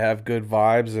fun, and they have good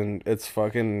vibes, and it's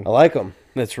fucking... I like them.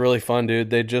 It's really fun,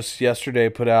 dude. They just yesterday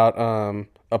put out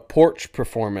a porch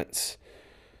performance.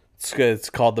 It's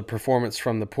called The Performance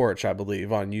from the Porch, I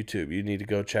believe, on YouTube. You need to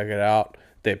go check it out.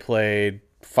 They played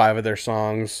 5 of their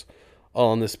songs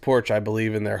all on this porch, I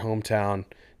believe, in their hometown.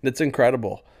 It's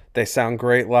incredible. They sound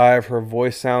great live. Her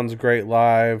voice sounds great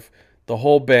live. The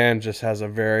whole band just has a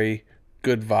very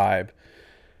good vibe.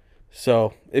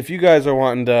 So if you guys are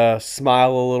wanting to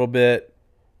smile a little bit,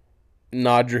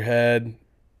 nod your head,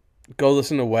 go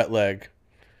listen to Wet Leg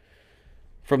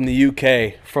from the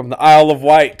UK, from the Isle of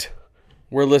Wight.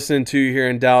 We're listening to you here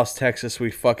in Dallas, Texas.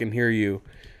 We fucking hear you.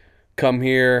 Come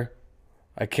here.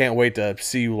 I can't wait to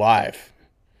see you live.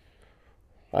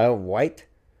 White?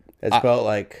 It's spelled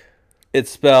like...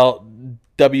 It's spelled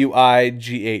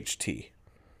W-I-G-H-T.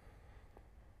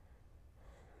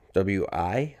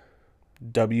 W-I?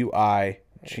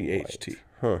 W-I-G-H-T.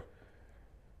 Huh.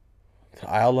 The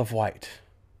Isle of Wight.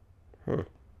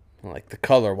 Like the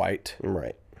color white.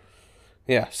 Right.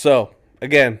 Yeah, so,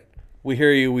 again, we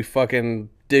hear you. We fucking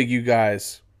dig you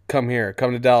guys. Come here.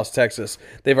 Come to Dallas, Texas.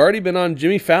 They've already been on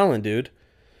Jimmy Fallon, dude.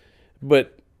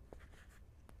 But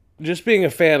just being a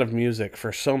fan of music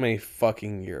for so many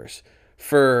fucking years,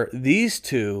 for these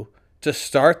two to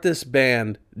start this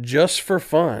band just for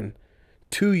fun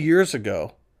 2 years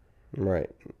ago. Right.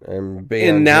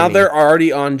 And Now they're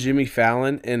already on Jimmy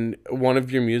Fallon, and one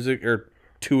of your music, or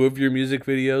 2 of your music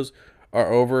videos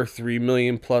are over 3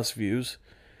 million plus views.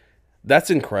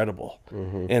 That's incredible.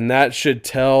 And that should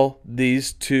tell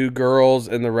these 2 girls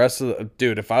and the rest of the...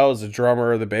 Dude, if I was a drummer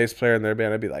or the bass player in their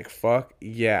band, I'd be like, fuck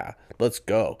yeah, let's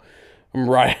go. I'm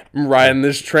riding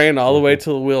this train all the way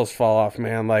till the wheels fall off,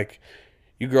 man. Like,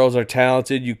 you girls are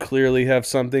talented. You clearly have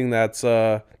something that's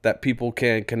that people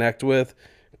can connect with.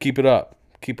 Keep it up.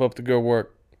 Keep up the good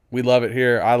work. We love it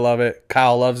here. I love it.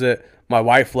 Kyle loves it. My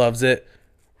wife loves it.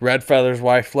 Red Feather's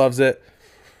wife loves it.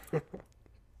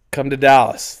 Come to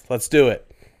Dallas. Let's do it.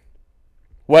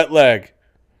 Wet Leg.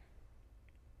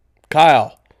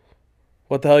 Kyle,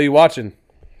 what the hell are you watching?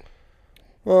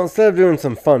 Well, instead of doing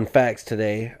some fun facts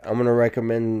today, I'm going to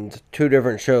recommend 2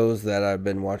 different shows that I've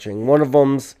been watching. One of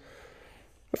them's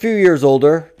a few years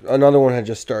older. Another one had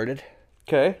just started.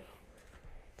 Okay.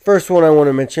 First one I want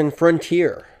to mention,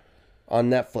 Frontier, on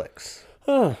Netflix.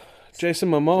 Huh.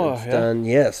 Jason Momoa. It's Yeah. done,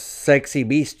 yes. Sexy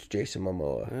Beast, Jason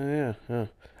Momoa. Yeah.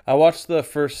 I watched the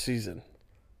first season.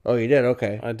 Oh, you did?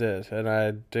 Okay. I did, and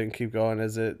I didn't keep going.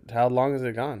 How long is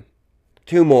it gone?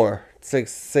 2 more.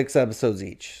 Six episodes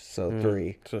each. So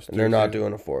 3. So it's And they're 3 not seasons.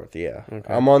 doing a 4th, yeah.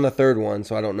 Okay. I'm on the 3rd one,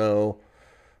 so I don't know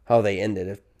how they ended.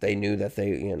 If they knew that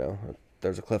they,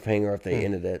 there's a cliffhanger, if they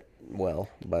ended it well.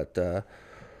 But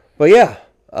yeah.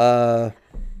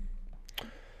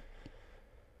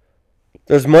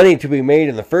 There's money to be made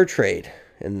in the fur trade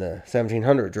in the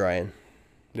 1700s, Ryan.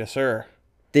 Yes, sir.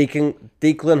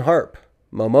 Declan Harp,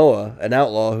 Momoa, an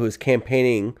outlaw who is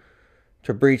campaigning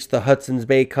to breach the Hudson's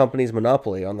Bay Company's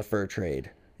monopoly on the fur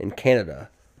trade in Canada,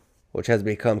 which has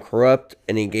become corrupt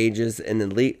and engages in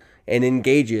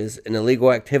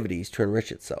illegal activities to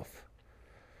enrich itself.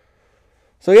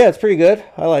 So yeah, it's pretty good.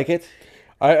 I like it.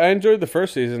 I enjoyed the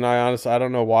first season. I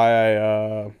don't know why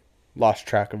I lost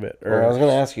track of it or I was going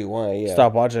to ask you why. Yeah.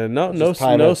 stopped watching it. No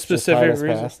specific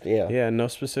reason. Passed, yeah. Yeah, no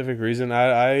specific reason.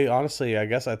 I honestly, I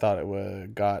guess I thought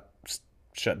it got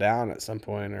shut down at some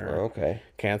point or Okay.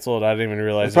 canceled. I didn't even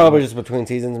realize. It's probably just between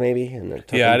seasons, maybe. And it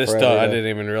took Yeah, them forever I to- didn't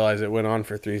even realize it went on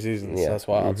for 3 seasons. Yeah. That's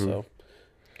wild. So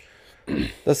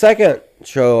The second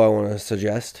show I want to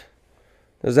suggest,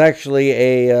 there's actually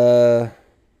a,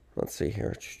 let's see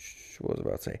here. What was I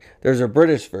about to say? There's a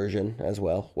British version as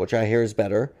well, which I hear is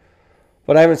better,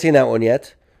 but I haven't seen that one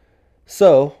yet.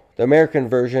 So, the American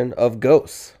version of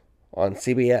Ghosts on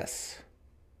CBS.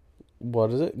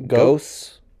 what is it?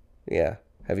 Ghosts? Yeah.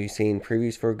 Have you seen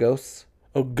previews for Ghosts?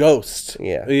 Oh, Ghost.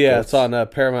 Yeah. Yeah, Ghost. it's on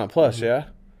Paramount Plus, yeah?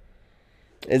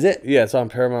 Is it? Yeah, it's on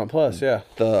Paramount Plus, yeah.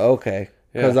 Okay.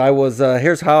 Because Yeah. I was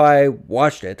here's how I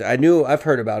watched it. I've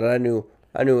heard about it. I knew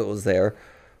it was there.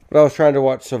 But I was trying to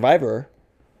watch Survivor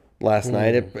last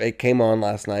night. It came on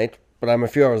last night, but I'm a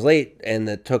few hours late, and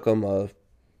it took them I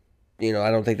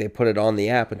don't think they put it on the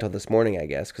app until this morning, I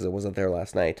guess, because it wasn't there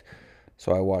last night.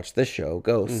 So I watched this show,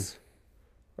 Ghosts.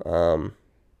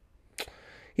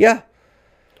 Yeah.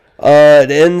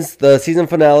 It ends, the season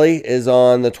finale is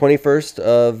on the 21st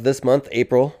of this month,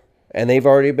 April, and they've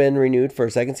already been renewed for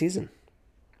a second season.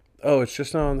 Oh, it's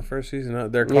just not on the first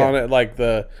season. They're calling it like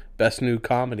the best new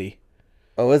comedy.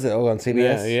 Oh, is it? Oh, on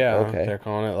CBS? Yeah. Okay. They're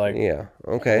calling it like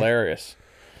okay. hilarious.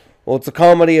 Well, it's a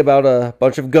comedy about a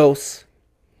bunch of ghosts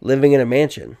living in a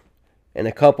mansion, and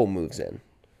a couple moves in.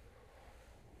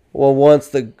 Well, once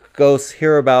the ghosts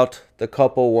hear about the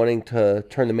couple wanting to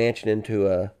turn the mansion into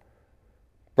a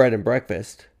bread and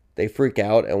breakfast, they freak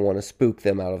out and want to spook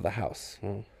them out of the house.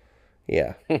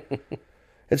 Yeah.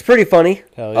 It's pretty funny.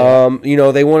 Hell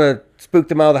yeah. They want to spook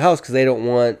them out of the house because they don't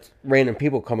want random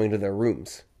people coming to their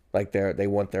rooms. Like they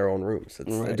want their own rooms.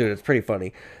 Dude, it's pretty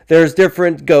funny. There's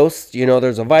different ghosts.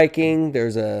 There's a Viking.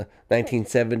 There's a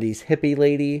 1970s hippie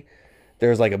lady.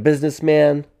 There's like a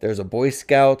businessman. There's a Boy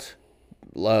Scout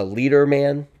leader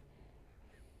man.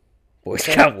 Boy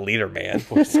Scout leader man.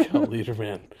 Boy Scout leader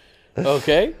man.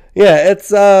 Okay. Yeah,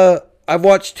 it's I've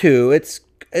watched 2.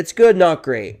 It's good, not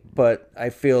great, but I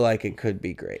feel like it could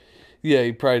be great. Yeah,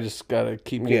 you probably just gotta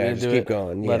keep getting into just it. keep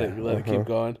going. Let it keep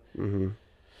going. Mm-hmm.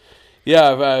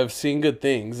 Yeah, I've seen good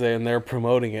things, and they're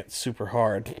promoting it super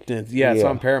hard. It's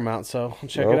on Paramount, so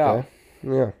check it out.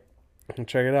 Yeah,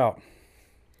 Check it out.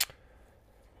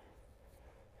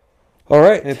 All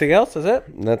right. Anything else? Is it?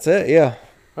 That's it. Yeah.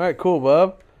 All right, cool,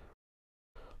 bub.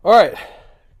 All right,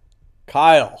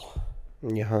 Kyle.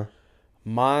 Yeah.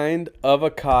 Mind of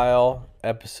a Kyle,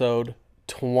 episode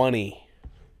 20.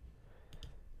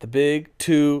 The big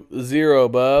 20,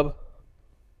 bub.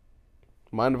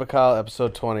 Mind of a Kyle,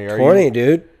 episode 20. 20,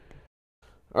 dude.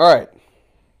 All right.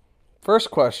 First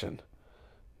question.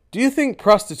 Do you think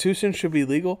prostitution should be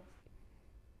legal?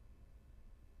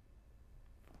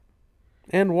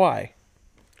 And why?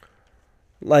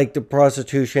 Like the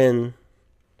prostitution.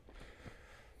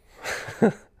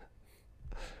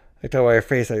 I tell by your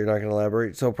face that you're not going to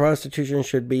elaborate. So prostitution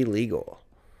should be legal.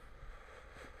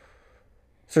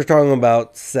 So you're talking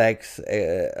about sex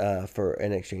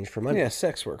in exchange for money. Yeah,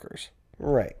 sex workers.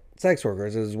 Right. Sex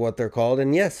workers is what they're called,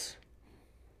 and yes.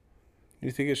 You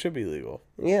think it should be legal?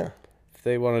 Yeah. If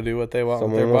they want to do what they want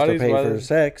Someone with their wants bodies, to pay for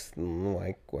sex,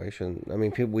 like why shouldn't? I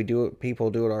mean,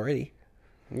 people do it already.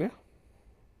 Yeah.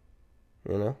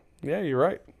 Yeah, you're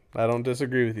right. I don't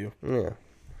disagree with you. Yeah.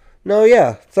 No,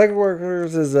 yeah. Sex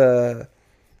workers is and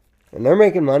they're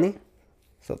making money.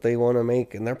 So if they want to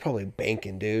make, and they're probably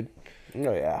banking, dude.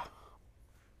 Oh yeah.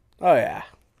 Oh yeah.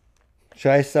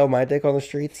 Should I sell my dick on the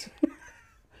streets?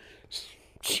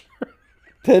 Sure.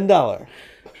 $10.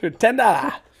 Sure,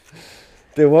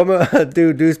 $10.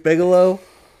 Dude, Deuce Bigelow,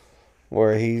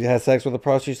 where he has sex with a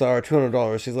prostitute,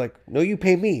 $200. She's like, no, you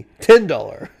pay me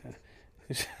 $10.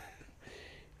 You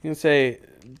can say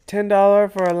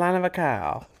 $10 for a line of a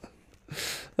cow.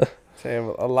 Say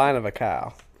a line of a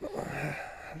cow. I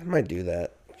might do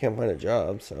that. Can't find a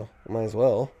job, so I might as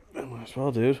well. Might as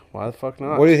well, dude. Why the fuck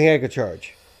not? What do you think I could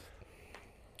charge?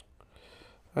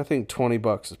 I think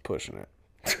 $20 is pushing it.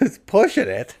 It's pushing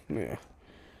it. Yeah.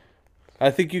 I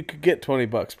think you could get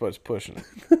 $20, but it's pushing it.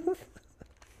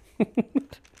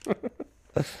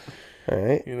 All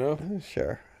right.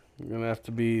 Sure. You're gonna have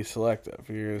to be selective.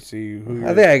 You're gonna see who.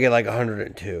 I think I get like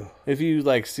 102. If you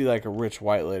see a rich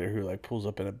white lady who pulls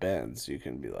up in a Benz, you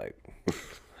can be like,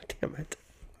 damn it,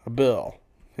 a bill,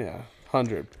 yeah,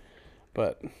 100.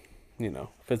 But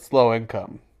if it's low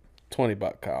income,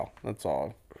 $20, Kyle. That's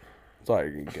all. That's all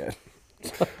you're gonna get.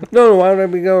 No, why would I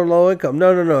be going low income?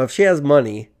 No. If she has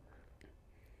money,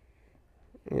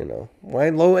 why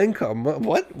low income?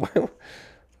 What?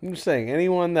 I'm just saying,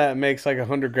 anyone that makes like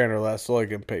 $100,000 or less, only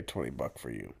can pay $20 for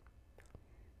you.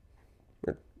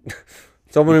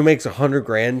 Someone who makes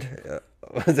 $100,000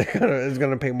 is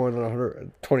gonna pay more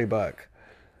than $20.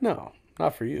 No,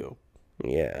 not for you.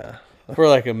 Yeah. For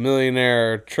like a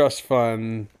millionaire trust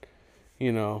fund,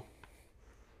 yeah,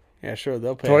 sure,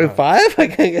 they'll pay 25. I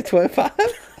can't get 25.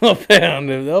 They'll pay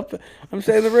 $100. I'm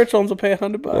saying the rich ones will pay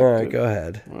 $100. All right, go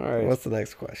ahead. All right. What's the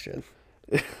next question?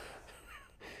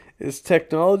 Is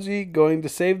technology going to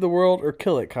save the world or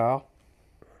kill it, Kyle?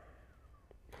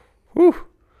 Whew.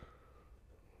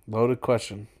 Loaded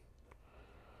question.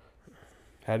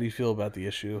 How do you feel about the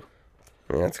issue?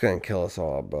 That's going to kill us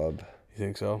all, bub. You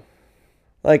think so?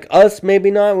 Like us,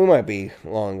 maybe not. We might be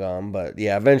long gone, but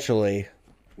yeah, eventually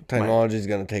technology is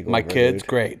going to take over. My kids, dude.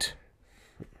 great.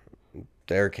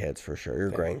 Their kids for sure.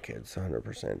 Your grandkids,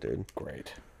 100%, dude.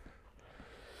 Great.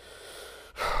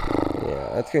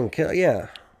 Yeah, that's going to kill. Yeah.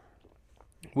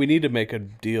 We need to make a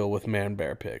deal with Man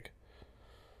Bear Pig.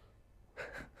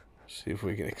 See if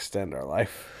we can extend our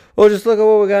life. Well, just look at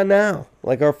what we got now.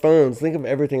 Like our phones. Think of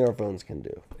everything our phones can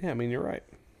do. Yeah, I mean, you're right.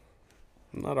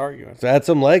 I'm not arguing. So add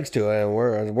some legs to it, and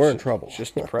we're in trouble. It's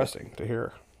just depressing to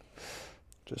hear.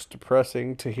 Just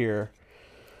depressing to hear.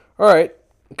 All right,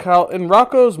 Kyle, in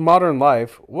Rocco's modern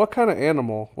life, what kind of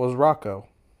animal was Rocco?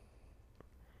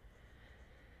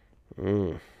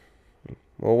 What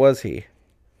was he?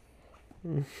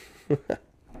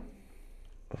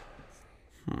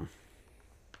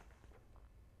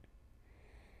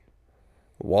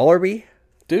 Wallaby?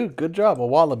 Dude, good job. A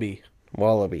wallaby.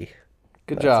 Wallaby.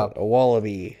 Good That's job. it. A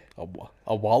wallaby.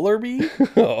 A wallaby?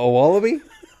 A wallaby?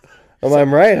 Am I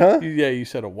right, huh? Yeah, you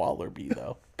said a wallaby,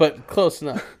 though. But close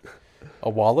enough. A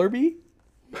wallaby?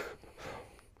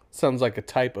 Sounds like a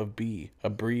type of bee. A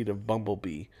breed of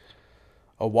bumblebee.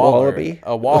 A Wallaby?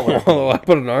 A wallaby. Oh, I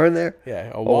put an R in there? Yeah,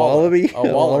 a wallaby? A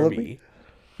wallaby.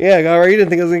 Yeah, I got it right. You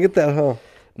didn't think I was going to get that, huh?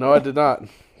 No, I did not.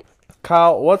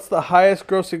 Kyle, what's the highest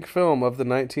grossing film of the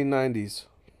 1990s?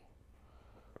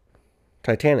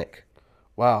 Titanic.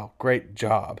 Wow, great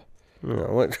job. No,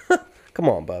 what? Come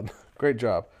on, bub. Great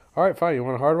job. All right, fine. You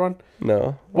want a hard one?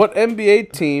 No. What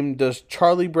NBA team does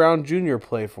Charlie Brown Jr.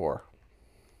 play for?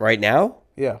 Right now?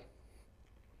 Yeah.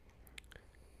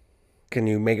 Can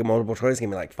you make a multiple choice? Give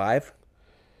me like 5?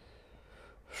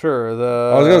 Sure.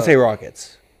 I was going to say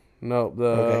Rockets. No,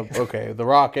 okay. The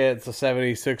Rockets, the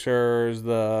 76ers,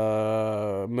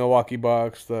 the Milwaukee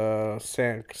Bucks, the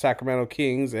Sacramento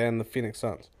Kings, and the Phoenix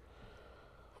Suns.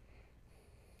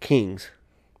 Kings.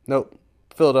 Nope.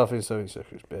 Philadelphia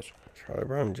 76ers, bitch. Charlie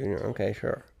Brown Jr. Okay,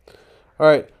 sure. All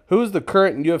right. Who is the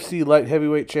current UFC light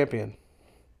heavyweight champion?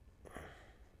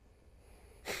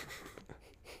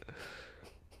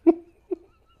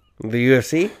 The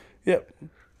UFC? Yep.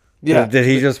 Yeah. Did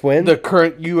he just win? The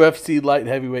current UFC light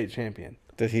heavyweight champion.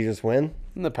 Did he just win?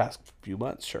 In the past few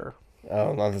months, sure.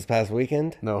 Oh, not this past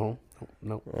weekend? No.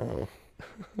 Oh.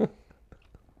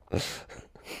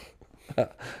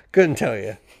 Couldn't tell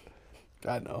you.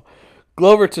 I know.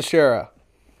 Glover Teixeira.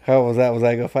 How was that? Was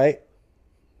that a good fight?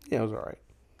 Yeah, it was all right.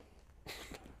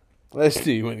 I just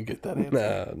knew you wouldn't get that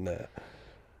answer. No.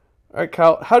 All right,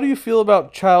 Kyle. How do you feel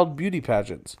about child beauty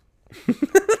pageants?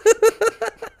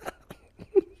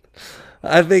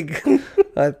 I think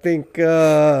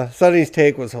Sonny's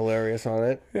take was hilarious on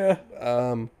it. Yeah.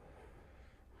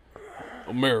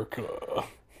 America.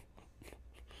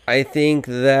 I think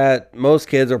that most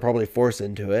kids are probably forced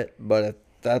into it, but if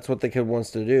that's what the kid wants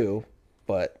to do.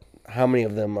 But how many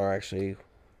of them are actually?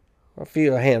 A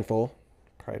handful.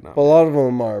 Probably not. But a lot of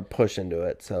them are pushed into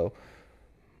it. So,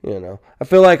 I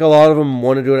feel like a lot of them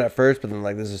want to do it at first, but then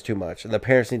like this is too much, and the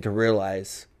parents need to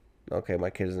realize, okay, my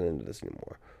kid isn't into this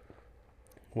anymore.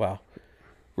 Wow.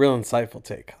 Real insightful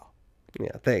take, Kyle.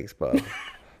 Yeah, thanks, Bob.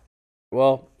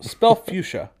 Well, spell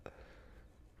fuchsia.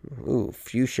 Ooh,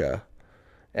 fuchsia.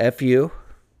 F-U?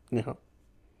 Yeah.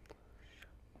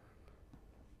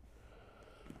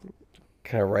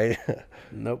 Can I write it?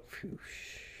 Nope.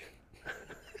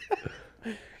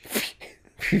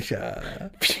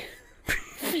 Fuchsia.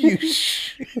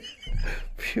 Fuchsia.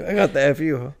 I got the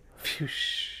F-U, huh?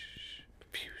 Fuchsia.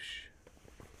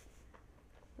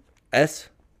 S?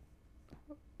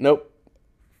 Nope.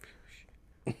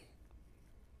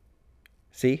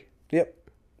 C? Yep.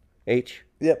 H?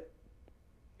 Yep.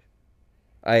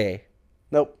 I-A?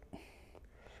 Nope.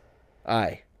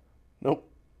 I? Nope.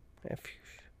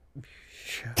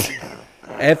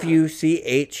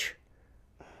 F-U-C-H?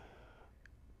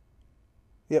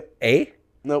 Yep. A?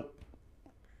 Nope.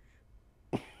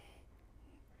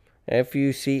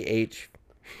 F-U-C-H.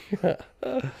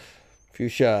 Fuchsia.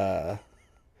 Fuchsia.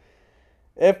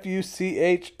 Oh,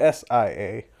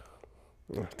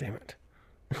 damn it.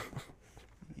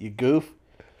 You goof.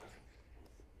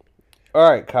 All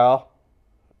right, Kyle.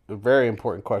 A very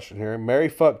important question here. Marry,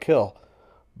 fuck, kill.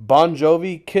 Bon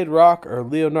Jovi, Kid Rock, or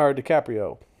Leonardo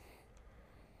DiCaprio?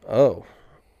 Oh.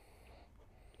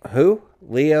 Who?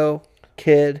 Leo,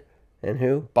 Kid, and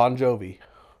who? Bon Jovi.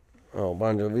 Oh,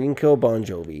 Bon Jovi. You can kill Bon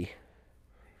Jovi.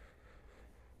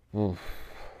 Oof.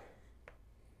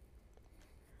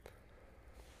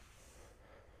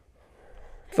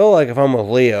 Feel like if I'm with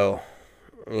Leo,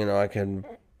 I can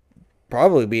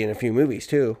probably be in a few movies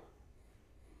too.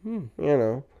 He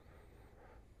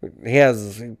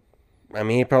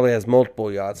probably has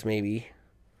multiple yachts maybe.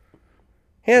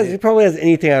 He probably has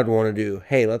anything I'd want to do.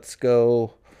 Hey, let's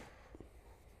go.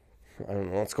 I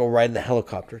don't know. Let's go ride the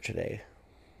helicopter today.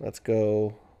 Let's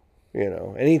go.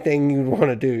 Anything you'd want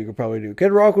to do, you could probably do.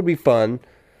 Kid Rock would be fun,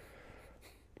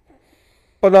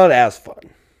 but not as fun.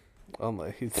 Oh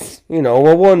my, he's...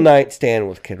 A one night stand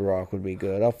with Kid Rock would be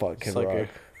good. I'll fuck Kid Rock.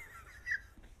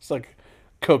 It's like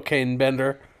a cocaine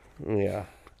bender. Yeah.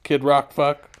 Kid Rock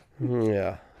fuck.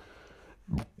 Yeah.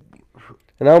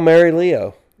 And I'll marry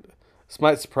Leo. This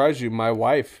might surprise you. My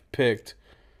wife picked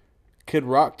Kid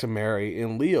Rock to marry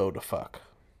and Leo to fuck.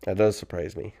 That does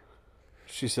surprise me.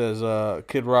 She says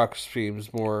Kid Rock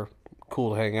seems more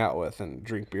cool to hang out with and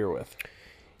drink beer with.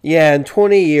 Yeah, in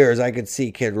 20 years, I could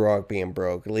see Kid Rock being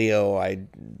broke. Leo, I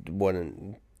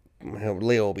wouldn't.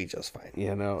 Leo will be just fine.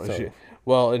 Yeah, no.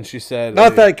 So. And she said...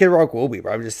 Not that Kid Rock will be,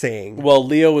 but I'm just saying. Well,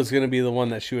 Leo was going to be the one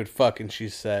that she would fuck, and she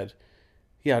said,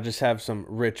 yeah, I'll just have some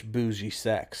rich, bougie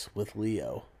sex with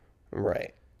Leo.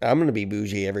 Right. I'm going to be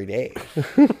bougie every day.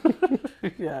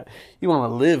 Yeah. You want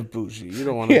to live bougie. You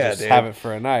don't want to just have it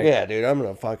for a night. Yeah, dude. I'm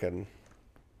going to fucking...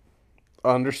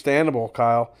 Understandable,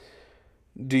 Kyle.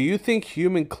 Do you think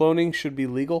human cloning should be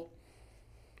legal?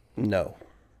 No.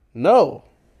 No.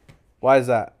 Why is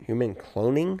that? Human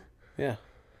cloning? Yeah.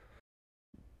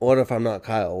 What if I'm not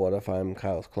Kyle? What if I'm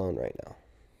Kyle's clone right now?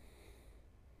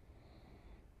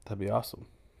 That'd be awesome.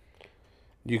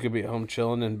 You could be at home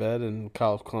chilling in bed and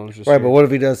Kyle's clone's just... Right, but what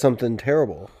if he does something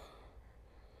terrible?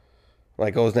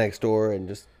 Like goes next door and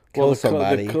just kills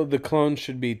somebody. The clone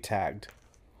should be tagged.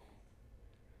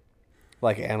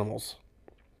 Like animals.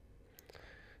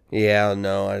 Yeah,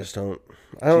 no, I just don't...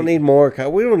 I don't need more...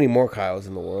 We don't need more Kyles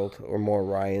in the world. Or more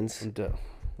Ryans.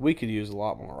 We could use a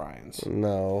lot more Ryans.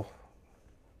 No.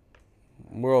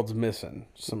 World's missing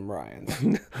some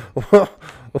Ryans.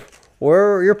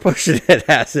 You're pushing it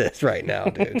as is right now,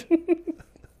 dude.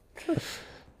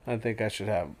 I think I should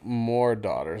have more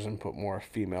daughters and put more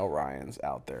female Ryans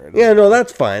out there. Yeah, no,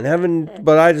 that's fine.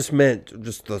 But I just meant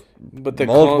just the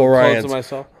multiple Ryans. Clones of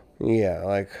myself? Yeah,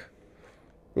 like,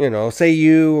 say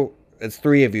it's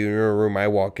three of you in your room. I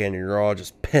walk in and you're all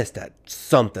just pissed at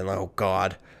something. Like, oh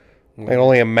God, I can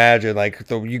only imagine. Like,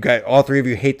 you guys, all three of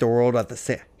you hate the world at the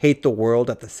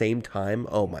same time.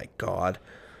 Oh my God,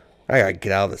 I gotta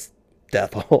get out of this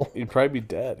death hole. You'd probably be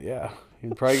dead. Yeah,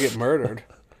 you'd probably get murdered.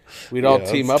 We'd all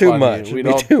team up on you. We'd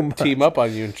all team up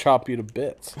on you and chop you to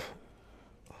bits.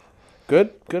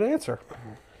 Good answer.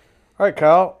 All right,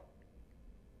 Kyle.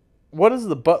 What is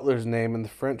the butler's name in the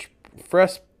Fresh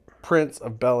Prince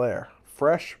of Bel-Air?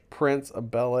 Fresh Prince of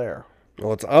Bel-Air.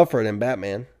 Well, it's Alfred in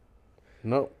Batman.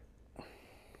 Nope.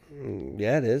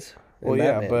 Yeah, it is. Well,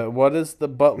 Batman. Yeah, but what is the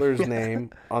butler's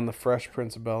name on the Fresh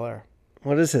Prince of Bel-Air?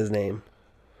 What is his name?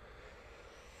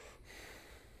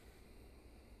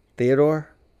 Theodore?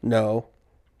 No.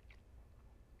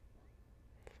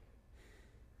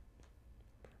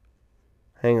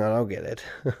 Hang on, I'll get it.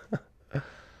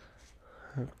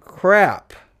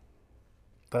 Crap.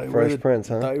 Fresh Prince,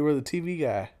 huh? Thought you were the TV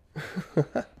guy.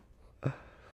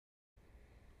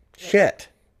 Shit.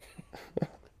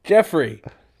 Jeffrey.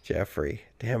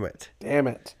 Damn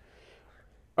it.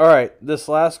 All right, this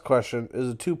last question is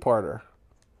a two-parter.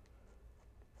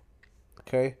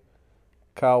 Okay.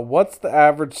 Kyle, what's the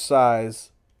average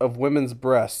size of women's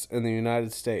breasts in the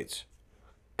United States?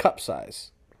 Cup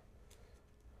size.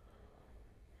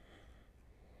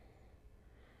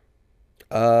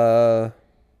 A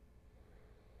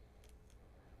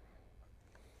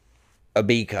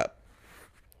B cup.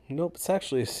 Nope, it's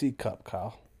actually a C cup,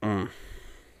 Kyle.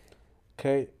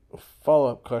 Okay,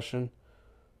 follow-up question.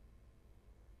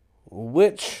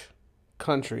 Which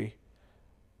country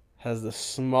has the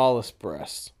smallest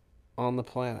breasts on the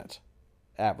planet?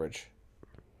 Average.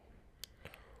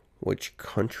 Which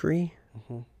country?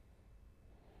 Mm-hmm.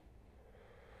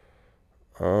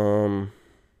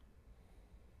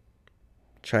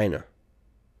 China.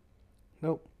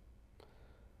 Nope.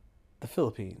 The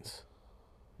Philippines.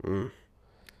 Mm.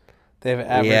 They have an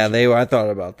average. Yeah, I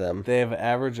thought about them. They have an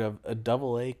average of a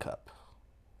double A cup.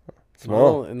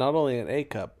 Small. Not only an A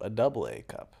cup, a double A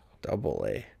cup. Double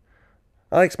A.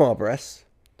 I like small breasts.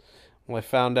 Well, I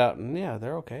found out, and yeah,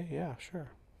 they're okay. Yeah, sure.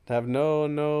 I have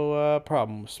no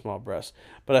problem with small breasts.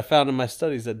 But I found in my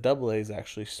studies that double A is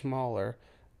actually smaller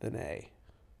than A.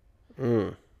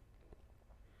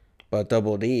 But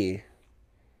double D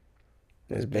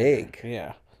is big.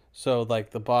 Yeah. So,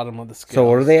 like, the bottom of the scale. So,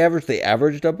 what do they average? They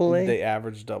average double A? They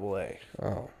average double A.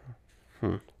 Oh.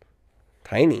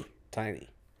 Tiny.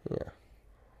 Yeah.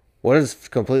 What is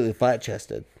completely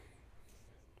flat-chested?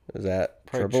 Is that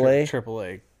triple A? Triple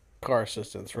A. Car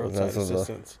assistance, roadside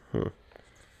assistance. All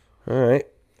right.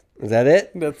 Is that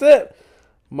it? That's it.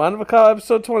 Mind if I call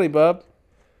episode 20, bub?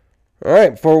 All right,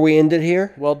 before we end it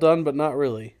here. Well done, but not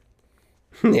really.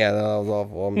 Yeah, that was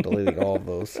awful. I'm deleting all of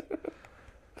those.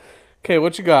 Okay,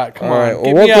 what you got? Come All on. right. Well,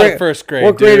 Get me out of first grade,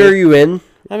 What grade are you in?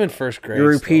 I'm in first grade. You're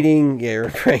repeating.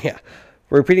 Yeah, yeah.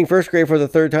 We're repeating first grade for the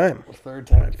third time. Third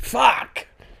time. Fuck!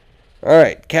 All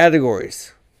right,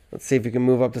 categories. Let's see if you can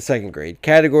move up to second grade.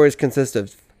 Categories consist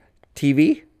of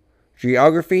TV,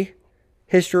 geography,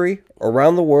 history,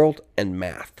 around the world, and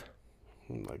math.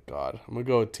 Oh my god. I'm going to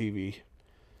go with TV.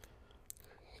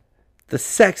 The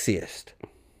sexiest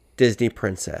Disney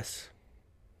princess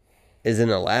is in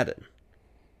Aladdin.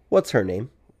 What's her name?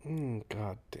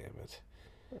 God damn it.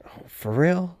 Oh, for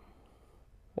real?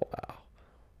 Wow.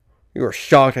 You were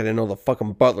shocked I didn't know the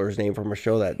fucking butler's name from a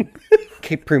show that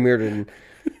premiered in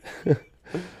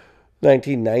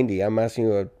 1990. I'm asking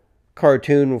you a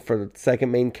cartoon for the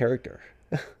second main character.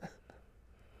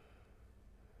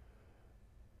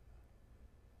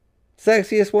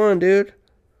 Sexiest one, dude.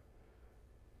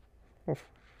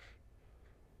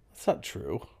 That's not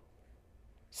true.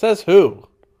 Says who?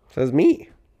 Says me.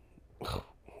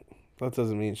 That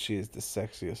doesn't mean she is the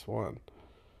sexiest one.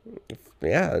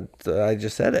 Yeah, I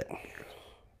just said it.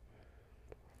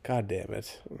 God damn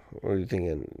it. What are you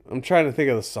thinking? I'm trying to think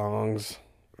of the songs.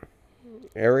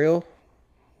 Ariel?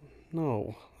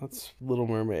 No, that's Little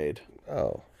Mermaid.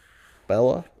 Oh.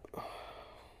 Bella?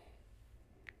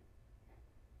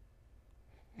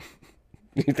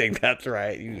 You think that's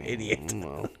right, you idiot.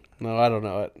 No, I don't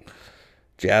know it.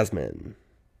 Jasmine.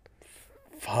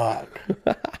 Fuck.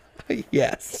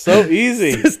 Yes. So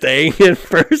easy. Staying in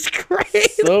first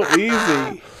grade. So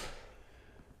easy.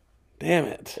 Damn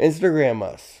it. Instagram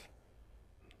us.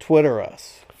 Twitter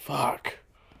us. Fuck.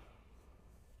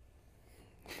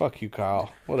 Fuck you,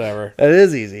 Kyle. Whatever. That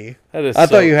is easy. That is. I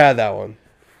thought you had that one.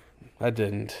 I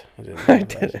didn't. I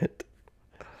didn't.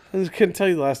 I just couldn't tell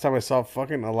you the last time I saw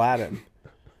fucking Aladdin.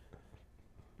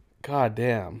 God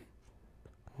damn.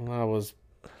 When I was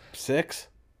 6?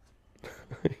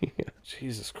 Yeah.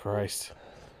 Jesus Christ.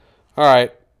 All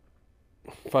right.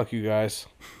 Fuck you guys.